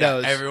penis in my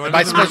nose. Everyone Am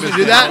I in the supposed room to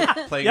is do now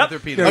that? Playing Yep.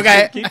 with their penis.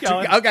 Okay. Keep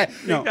going. Okay.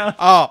 No.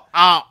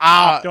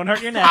 Oh. Don't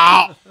hurt your neck.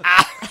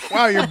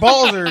 Wow, your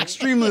balls are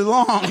extremely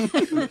long.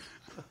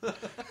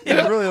 You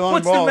have really long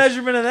What's balls. the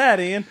measurement of that,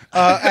 Ian?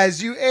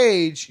 As you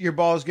age, your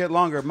balls get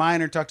longer.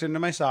 Mine are tucked into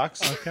my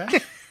socks. Okay.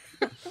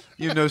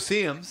 You no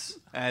seams,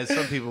 as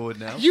some people would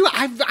know.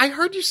 I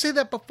heard you say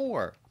that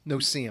before. No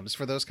seams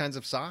for those kinds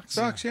of socks.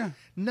 Socks, yeah.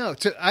 No,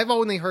 I've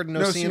only heard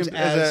no seams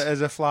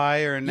as a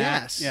fly or a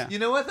gnat. Yes. Yeah. You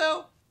know what,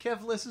 though?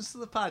 Kev listens to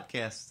the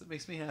podcast. That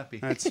makes me happy.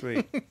 That's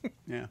sweet.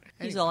 Yeah.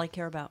 He's all I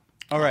care about.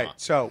 All right.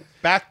 So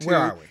back to Where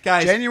are we?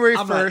 Guys, January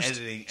I'm 1st. not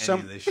editing any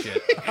of this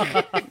shit.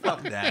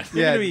 Fuck that.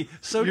 You're Yeah, gonna be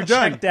so you're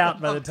done. checked out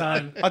by the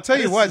time. I'll tell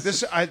you what.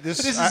 This This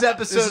is this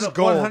episode is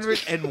gold.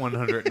 100 and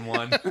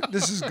 101.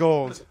 This is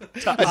gold. A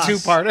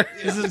two-parter.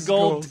 This is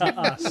gold to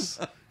us.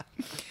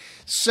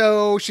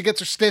 So she gets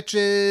her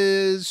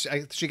stitches.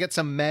 She gets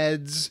some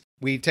meds.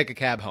 We take a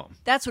cab home.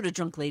 That's what a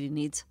drunk lady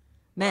needs.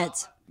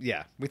 Meds.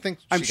 Yeah, we think.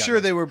 I'm she got sure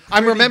it. they were.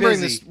 I'm pretty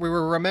remembering busy. this. We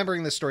were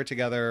remembering this story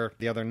together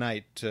the other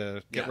night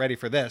to get ready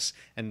for this,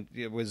 and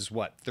it was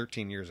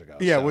 13 years ago.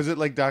 Yeah, so. was it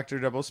like Dr.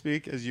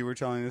 Doublespeak as you were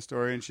telling the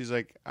story, and she's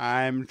like,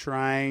 "I'm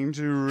trying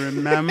to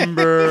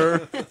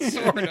remember."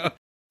 Sort of.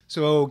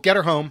 So get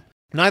her home.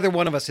 Neither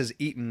one of us has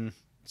eaten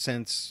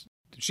since.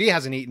 She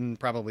hasn't eaten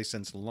probably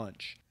since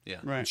lunch. Yeah.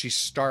 Right. And she's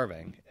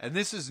starving. And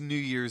this is New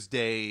Year's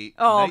Day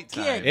Oh,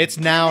 nighttime. kid. It's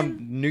now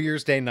New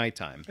Year's Day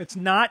nighttime. It's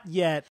not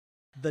yet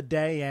the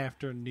day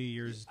after New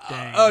Year's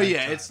Day. Oh, yeah.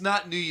 nighttime. It's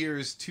not New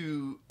Year's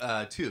 2.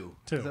 Two.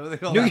 Is that what they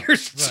call New it?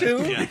 Year's 2?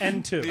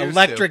 and two. Year's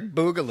Electric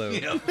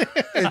Boogaloo. Yeah.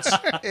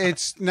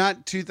 It's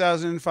not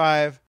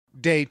 2005,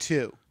 day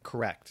 2.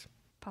 Correct.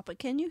 Papa,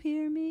 can you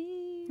hear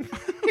me?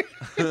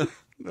 That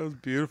was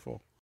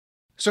beautiful.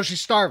 So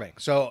she's starving.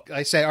 So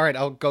I say, all right,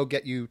 I'll go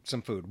get you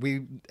some food.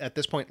 We, at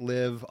this point,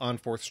 live on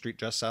 4th Street,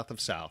 just south of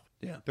South.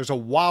 Yeah. There's a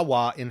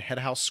Wawa in Head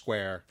House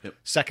Square, Yep.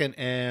 2nd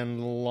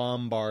and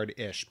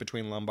Lombard-ish,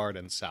 between Lombard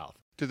and South.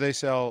 Do they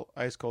sell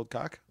ice cold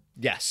cock?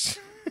 Yes.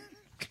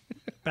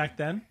 Back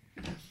then,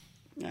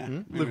 Yeah.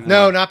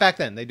 No, not back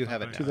then. They do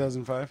have it now.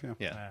 2005. Yeah.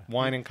 Yeah.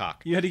 Wine and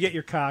cock. you had to get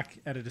your cock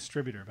at a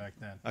distributor back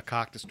then. A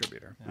cock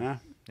distributor. Yeah.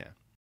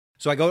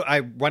 So I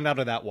run out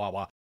of that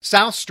Wawa.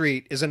 South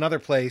Street is another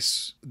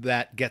place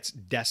that gets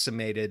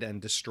decimated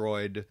and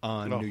destroyed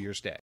on New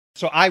Year's Day.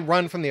 So I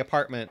run from the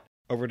apartment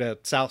over to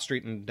South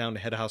Street and down to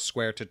Head House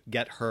Square to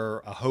get her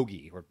a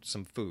hoagie or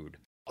some food.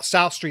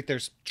 South Street,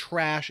 there's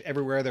trash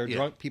everywhere. There are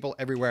drunk people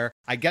everywhere.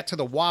 I get to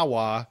the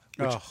Wawa,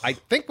 which I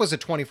think was a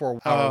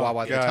 24-hour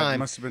Wawa at the time.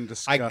 Must have been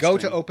disgusting. I go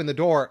to open the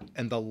door,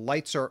 and the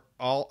lights are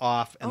all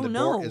off, and Oh, the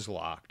no. door is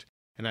locked.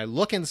 And I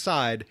look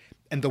inside,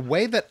 and the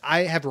way that I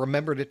have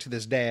remembered it to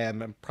this day,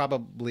 I'm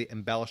probably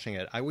embellishing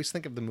it. I always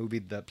think of the movie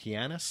The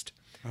Pianist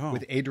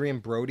with Adrian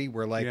Brody,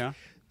 where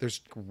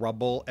there's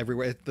rubble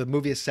everywhere. The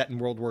movie is set in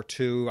World War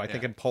II, I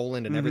think in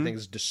Poland, and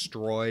everything's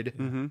destroyed.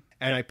 Mm-hmm.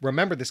 And I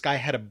remember this guy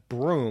had a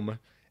broom,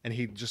 and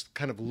he just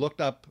kind of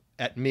looked up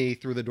at me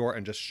through the door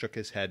and just shook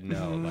his head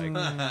no.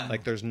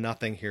 Like there's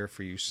nothing here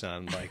for you,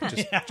 son. Like,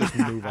 just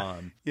move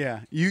on.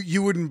 Yeah.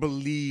 You wouldn't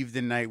believe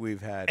the night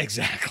we've had.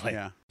 Exactly.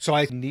 Yeah. So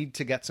I need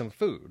to get some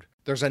food.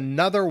 There's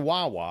another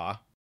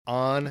Wawa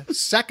on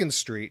 2nd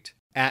Street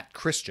at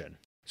Christian.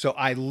 So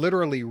I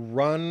literally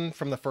run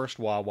from the first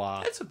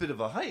Wawa. That's a bit of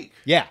a hike.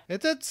 Yeah,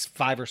 it's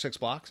 5 or 6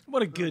 blocks.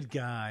 What a good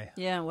guy.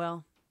 Yeah,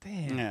 well,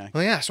 Damn. Yeah.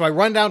 Well, yeah, so I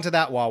run down to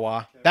that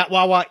Wawa. That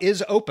Wawa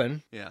is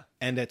open, Yeah.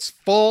 and it's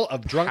full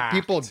of drunk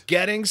people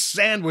getting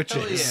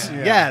sandwiches. Oh,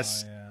 yeah.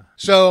 Yes. Oh, yeah.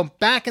 So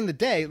back in the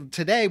day,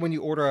 today when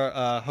you order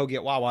a hoagie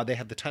at Wawa, they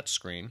have the touch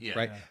screen, Yeah.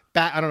 right?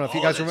 I don't know if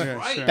you guys that's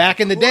remember. right. Back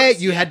in the Of day,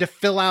 course, you yeah. had to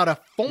fill out a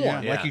form. Yeah.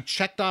 Like Yeah. you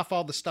checked off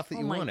all the stuff that Oh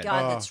you my wanted.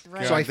 God, that's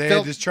right. So I they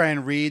filled- had to try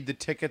and read the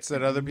tickets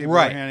that other people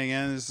Right. were handing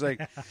in. It's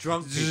like,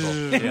 Drunk people.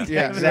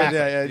 yeah, exactly.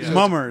 yeah.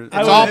 Mummer. It's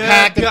all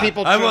packed and Yeah,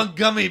 people... I want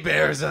gummy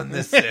bears on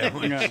this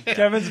sandwich.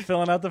 Kevin's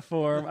filling out the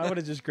form. I would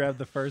have just grabbed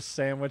the first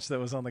sandwich that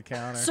was on the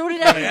counter. So did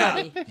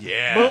everybody.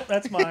 Yeah. Boop,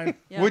 that's mine.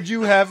 Yeah. Would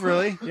you have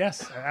really?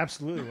 Yes, I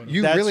absolutely would.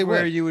 You That's really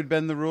where would. you would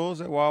bend the rules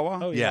at Wawa?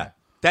 Oh, Yeah.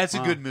 That's a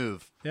good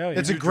move. Yeah,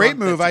 It's yeah. a great drunk,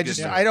 move. that's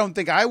a good move. I don't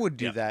think I would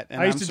do that. And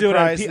I used I'm to do it.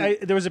 At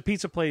surprised there was a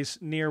pizza place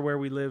near where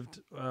we lived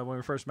when we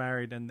were first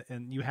married, and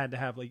you had to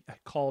have I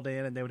called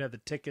in, and they would have the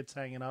tickets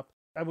hanging up.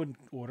 I wouldn't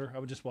order. I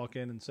would just walk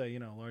in and say,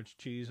 large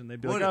cheese, and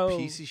they'd be What like, a "Oh,"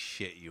 piece of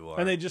shit you are.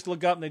 and they just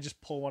look up and they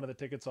just pull one of the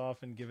tickets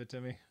off and give it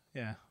to me.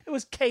 Yeah, it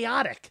was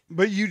chaotic.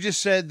 But you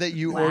just said that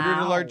you ordered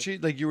a Wow. large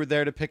cheese, like you were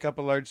there to pick up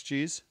a large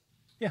cheese,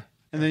 Yeah,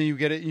 and then you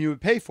get it and you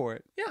would pay for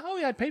it. yeah. Oh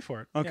yeah, I'd pay for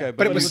it. Okay, Yeah. but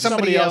But it was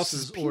somebody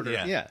else's order.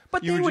 Yeah.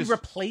 But You they would would just-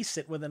 replace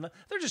it with another.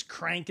 They're just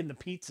cranking the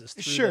pizzas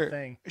through Sure, the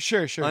thing.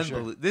 sure.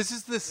 This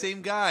is the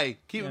same guy.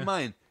 Keep in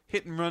mind,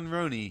 Hit and Run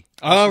Roney.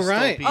 Oh, Also stole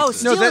right. pizza. Oh,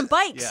 stealing that-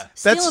 bikes. Yeah.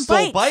 Stealing That's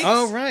bikes. Bikes.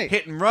 Oh, right.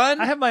 Hit and Run.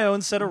 I have my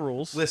own set of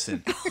rules,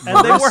 Listen,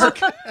 and they work.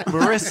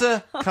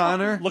 Marissa,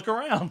 Connor, Look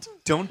around.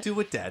 don't do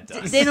what Dad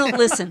does. They don't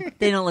listen.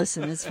 They don't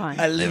listen. It's fine.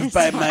 I live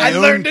by my I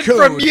own learned it code.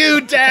 from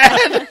you,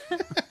 Dad.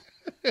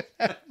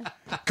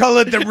 Call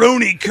it the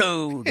Roney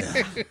code.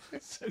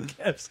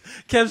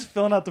 Kev's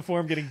filling out the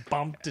form, getting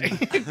bumped and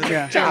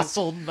Yeah.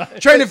 jostled.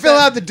 Trying to fill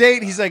out the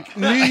date. He's like,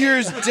 New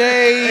Year's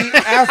Day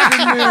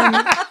afternoon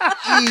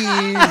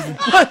Eve.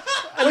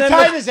 What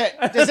time is it?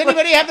 Does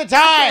anybody have the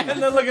time?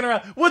 And then looking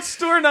around. What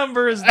store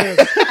number is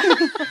this?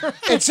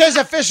 It says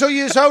official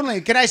use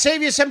only. Can I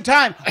save you some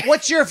time?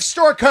 What's your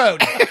store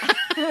code?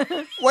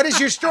 What is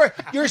your store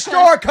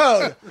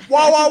code?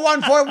 Wawa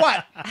 14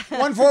 what?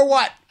 14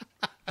 what?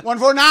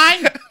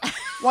 149?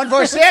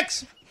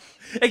 146?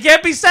 It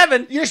can't be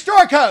 7. Your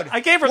store code.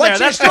 I came from What's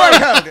there. your store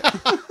code?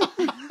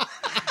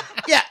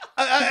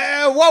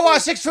 Yeah, Wawa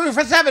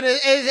 647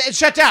 is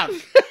shut down.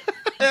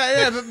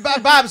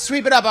 Bob,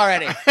 sweep it up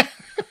already.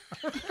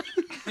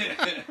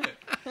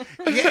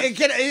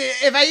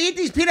 If I eat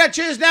these peanut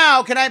chews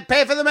now, can I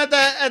pay for them at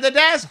the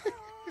desk?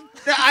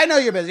 I know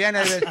you're busy.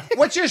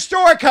 What's your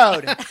store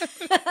code?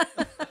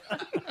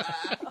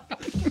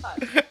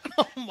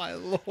 Oh, my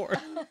Lord.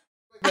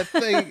 The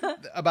thing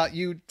about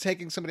you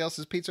taking somebody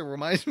else's pizza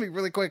reminds me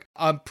really quick.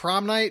 On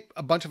prom night,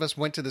 a bunch of us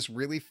went to this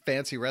really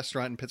fancy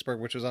restaurant in Pittsburgh,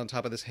 which was on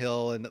top of this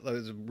hill, and it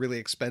was really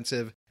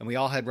expensive. And we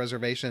all had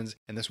reservations.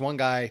 And this one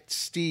guy,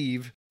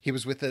 Steve, he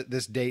was with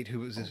this date who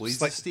was Always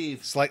the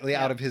Steve. slightly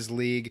out of his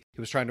league.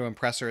 He was trying to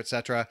impress her,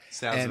 etc.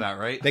 Sounds about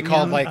right. They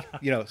called Why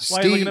Steve.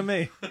 are you looking at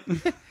me?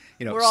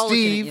 We're all looking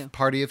at Steve, you.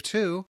 party of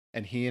 2.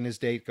 And he and his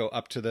date go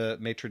up to the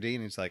maitre d'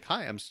 and he's like,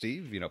 "Hi, I'm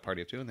Steve,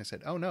 party of 2." And they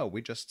said, "Oh no, we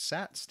just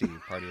sat Steve,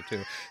 party of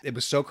 2." It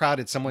was so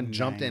crowded, someone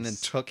jumped in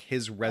and took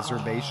his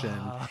reservation.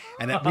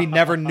 And we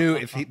never knew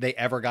if they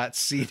ever got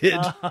seated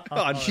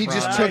on He prom.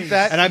 just took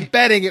that. And I'm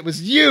betting it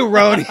was you,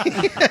 Roney.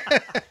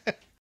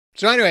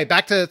 So anyway,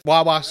 back to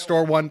Wawa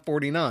store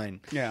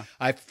 149. Yeah.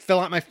 I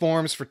fill out my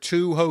forms for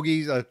 2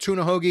 hoagies, a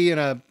tuna hoagie and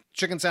a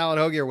chicken salad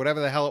hoagie or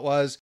whatever the hell it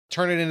was.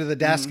 Turn it into the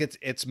desk.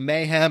 It's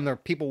mayhem. There are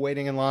people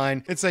waiting in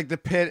line. It's like the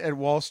pit at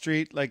Wall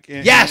Street.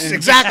 Yes,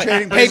 exactly.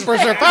 trading places.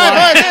 Papers are 5,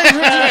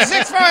 flying.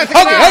 6, 5,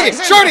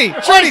 Hoagie,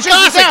 shorty,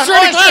 classic,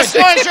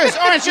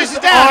 Orange juice is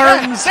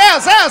down.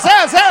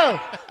 Sell.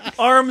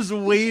 Arms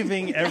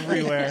waving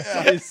everywhere.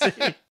 I see.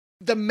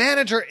 The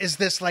manager is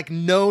this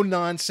no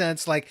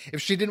nonsense.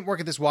 If she didn't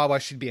work at this Wawa,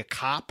 she'd be a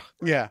cop.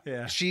 Yeah.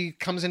 Yeah. She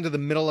comes into the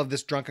middle of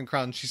this drunken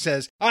crowd and she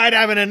says, "I'd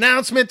have an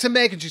announcement to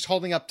make." And she's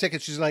holding up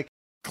tickets. She's like,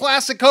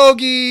 "Classic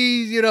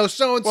hoagie,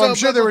 so-and-so." Well, I'm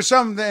sure there were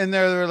some in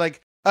there that were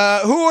like,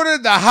 who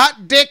ordered the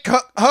hot dick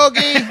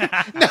hoagie?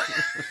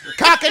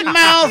 Cock and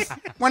mouth.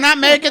 We're not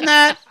making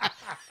that.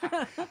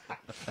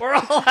 We're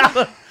all out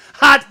of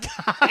hot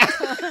cock.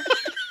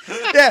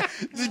 Yeah,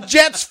 the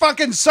Jets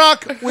fucking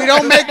suck. We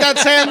don't make that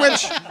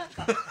sandwich.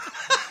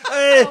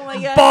 Oh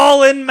my God.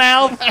 Ball in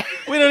mouth.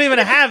 We don't even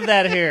have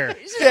that here.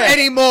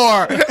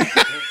 anymore.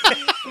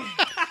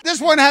 This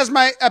one has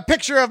a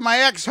picture of my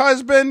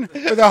ex-husband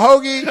with a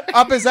hoagie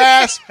up his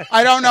ass.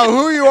 I don't know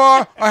who you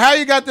are or how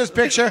you got this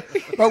picture,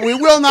 but we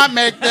will not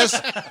make this.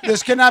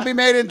 This cannot be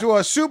made into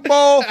a soup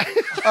bowl,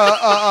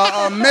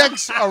 a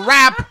mix, a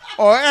wrap,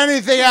 or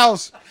anything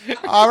else.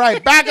 All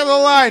right, back of the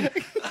line.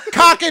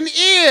 Cock and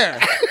ear.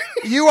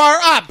 You are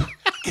up.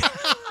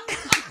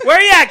 Where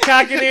you at,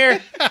 cock and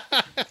ear?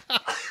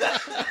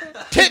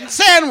 Tit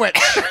sandwich.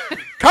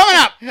 Coming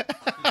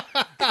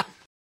up.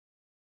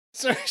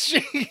 So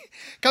she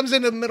comes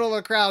into the middle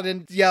of the crowd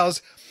and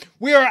yells,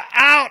 "We are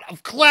out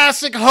of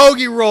classic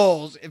hoagie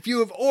rolls. If you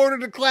have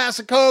ordered a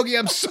classic hoagie,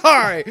 I'm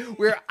sorry.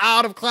 We're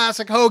out of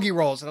classic hoagie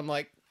rolls." And I'm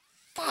like,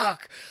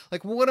 fuck.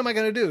 What am I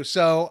going to do?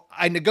 So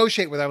I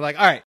negotiate with her. I'm like,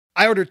 all right,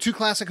 I ordered 2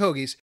 classic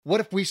hoagies. What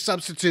if we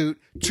substitute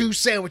 2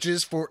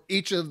 sandwiches for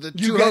each of the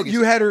 2 hoagies?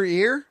 You had her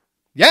ear?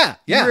 Yeah.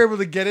 You were able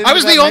to get into I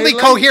was that the only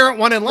melee? coherent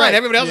one in line. Right.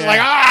 Everybody else was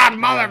Yeah.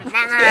 like,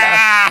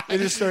 motherfucker. They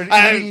just started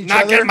I'm eating each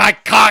not other. getting my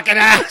cock and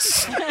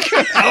ass.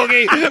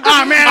 Hoagie.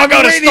 Oh, man, I'll I've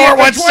go been to waiting store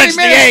here for 20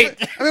 168.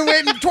 minutes. I've been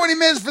waiting 20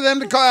 minutes for them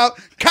to call out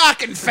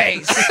cock and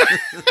face.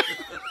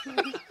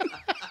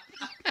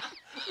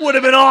 Would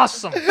have been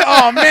awesome.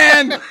 Oh,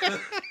 man.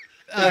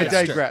 I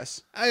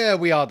digress.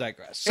 We all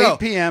digress. So, 8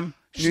 p.m.,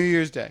 New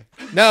Year's Day.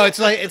 no, it's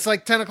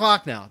like 10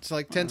 o'clock now. It's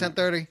like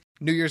 10:30.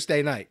 New Year's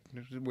Day night.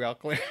 We all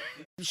clear.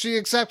 She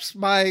accepts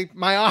my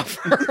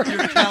offer.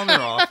 Your counter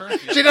offer.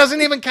 She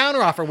doesn't even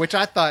counter offer, which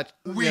I thought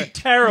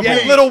Terrible.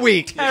 Yeah, little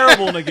weak.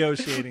 Terrible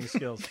negotiating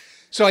skills.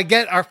 So I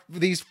get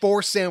these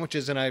 4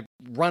 sandwiches and I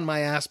run my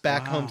ass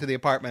back home to the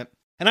apartment.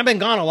 And I've been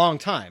gone a long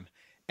time.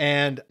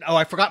 And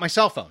I forgot my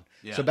cell phone.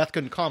 Yeah. So Beth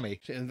couldn't call me.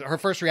 And her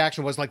first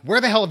reaction was like, "Where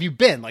the hell have you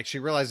been?" Like she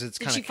realizes it's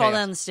Did kind she of fall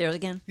down the stairs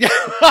again?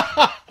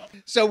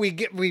 So we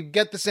get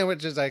the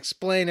sandwiches. I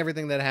explain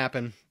everything that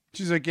happened.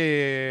 She's like,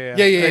 yeah.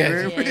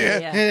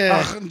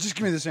 Yeah. Oh, just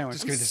give me the sandwich.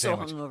 Just give me the So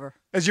sandwich. hungover.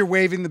 As you're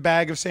waving the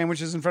bag of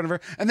sandwiches in front of her,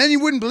 and then you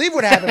wouldn't believe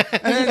what happened.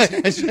 And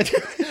then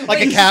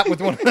Like a cat with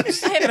one of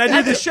those. And I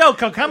did this show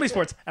called Comedy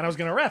Sports, and I was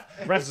going to ref.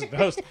 Ref is the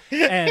host.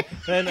 And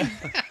then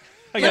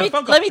I got a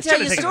phone call. Let me tell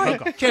you a Should've taken story. the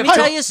phone call. Let me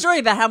tell you a story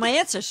about how my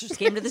ancestors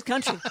came to this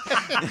country.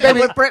 And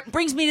what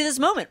brings me to this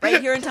moment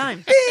right here in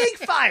time. Big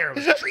fire.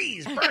 It was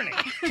trees burning.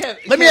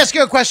 let me ask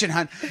you a question,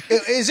 hon.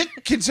 Is it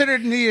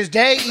considered New Year's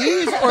Day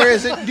Eve, or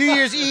is it New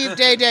Year's Eve,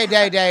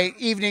 day,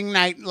 evening,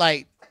 night,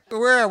 light?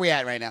 Where are we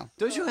at right now?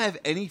 Don't you have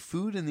any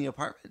food in the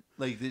apartment?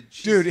 Like,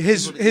 Dude,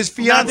 his Not that you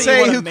fiance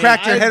wanna who make-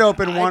 cracked her head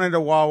open wanted a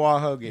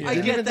Wawa hoagie. I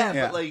get that,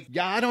 Yeah. but like,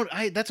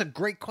 Yeah, that's a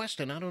great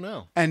question. I don't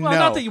know. And Well, no.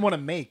 not that you want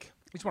to make.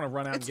 You just want to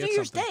run out It's and New get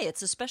Year's something. Day.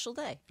 It's a special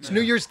day. It's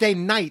New Year's Day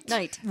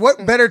night.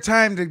 What better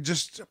time to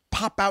just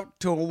pop out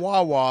to a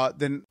Wawa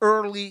than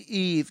early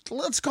Eve?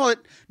 Let's call it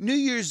New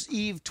Year's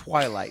Eve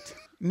twilight.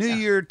 New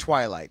Year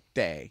twilight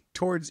day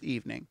towards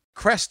evening.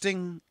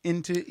 Cresting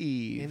into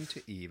Eve.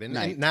 Into Eve. And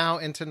Night. now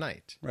into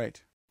night.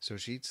 Right. So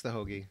she eats the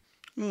hoagie.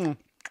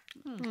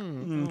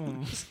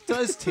 it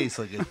does taste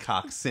like a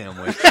cock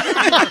sandwich.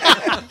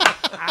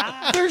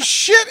 There's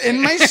shit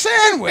in my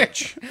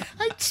sandwich.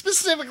 I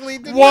specifically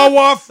did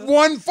Wawa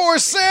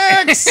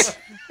 146.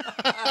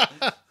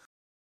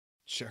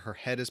 Her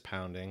head is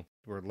pounding.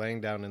 We're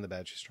laying down in the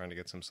bed. She's trying to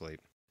get some sleep.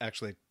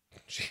 Actually,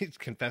 she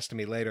confessed to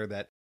me later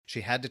that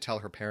she had to tell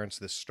her parents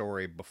this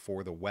story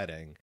before the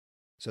wedding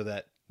so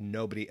that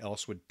nobody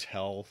else would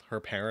tell her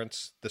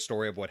parents the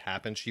story of what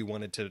happened. She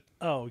wanted to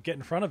Oh, get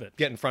in front of it.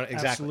 get in front.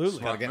 Exactly. Absolutely.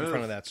 She wanted to get in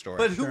front of that story.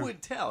 But who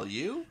would tell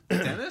you? The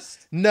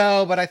dentist?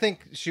 No, but I think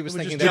she was It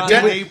would thinking just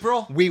that John we would-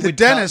 April? we The would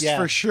tell- dentist yeah.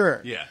 for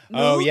sure. Yeah.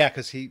 Oh yeah,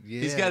 because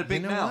He's got a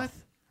big you know mouth. what?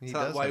 He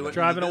That's does why he have wouldn't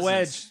Driving a business.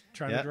 wedge.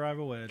 Trying Yeah. to drive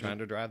a wedge. trying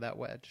to drive that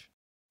wedge.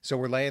 So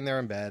we're laying there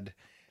in bed.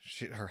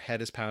 Her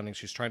head is pounding.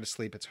 She's trying to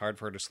sleep. It's hard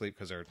for her to sleep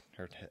because her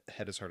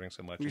head is hurting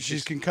so much. And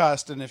She's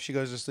concussed, and if she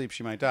goes to sleep,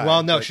 she might die.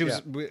 well, no, But, she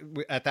was. yeah.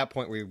 We, at that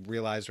point, we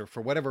realized, or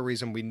for whatever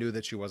reason, we knew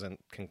that she wasn't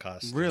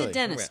concussed. Really? The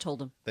dentist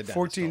told him. The dentist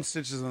 14 told.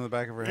 stitches on the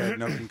back of her head,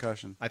 no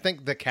concussion. I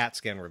think the CAT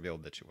scan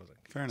revealed that she wasn't.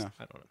 Fair enough.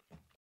 I don't know.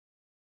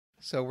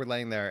 So we're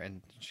laying there,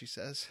 and she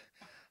says,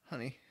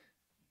 "Honey,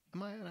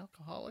 am I an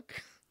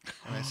alcoholic?"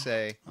 And I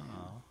say,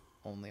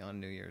 "Only on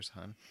New Year's,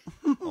 hon.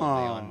 Only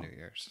on New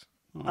Year's."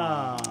 And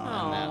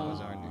that was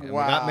our New Year's. We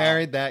Wow. got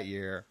married that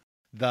year.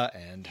 The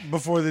end.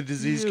 Before the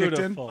disease kicked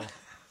in? Beautiful.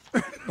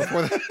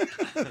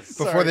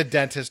 Before the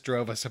dentist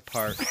drove us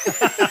apart.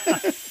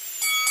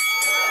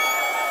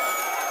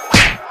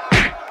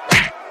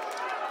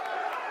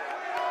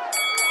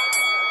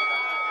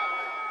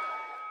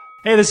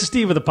 Hey, this is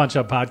Steve with the Punch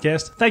Up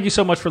Podcast. Thank you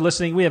so much for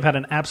listening. We have had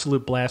an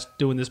absolute blast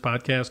doing this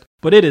podcast,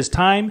 but it is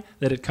time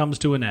that it comes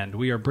to an end.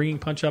 We are bringing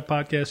Punch Up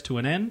Podcast to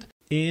an end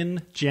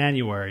in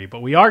January,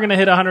 but we are going to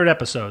hit 100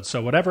 episodes.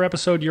 So whatever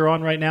episode you're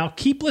on right now,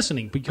 keep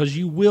listening because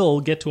you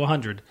will get to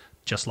 100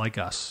 just like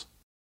us.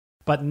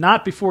 But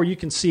not before you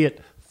can see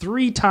it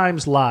 3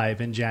 times live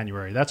in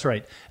January. That's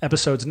right.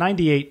 Episodes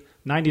 98,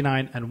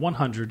 99, and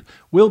 100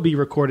 will be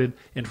recorded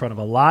in front of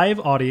a live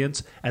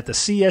audience at the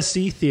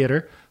CSC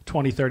Theater,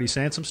 2030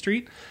 Sansom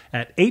Street,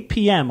 at 8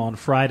 p.m. on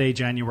Friday,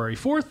 January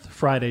 4th,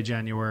 Friday,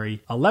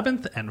 January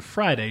 11th, and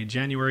Friday,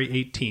 January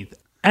 18th.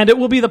 And it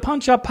will be the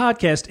Punch Up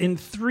Podcast in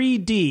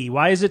 3D.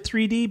 Why is it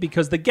 3D?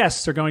 Because the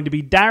guests are going to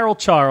be Daryl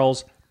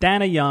Charles,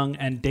 Dana Young,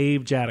 and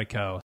Dave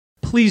Jadico.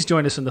 Please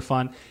join us in the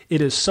fun. It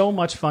is so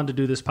much fun to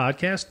do this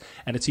podcast,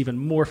 and it's even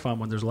more fun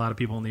when there's a lot of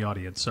people in the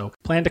audience. So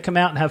plan to come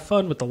out and have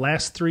fun with the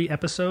last 3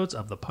 episodes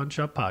of the Punch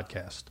Up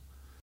Podcast.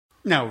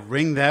 Now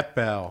ring that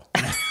bell.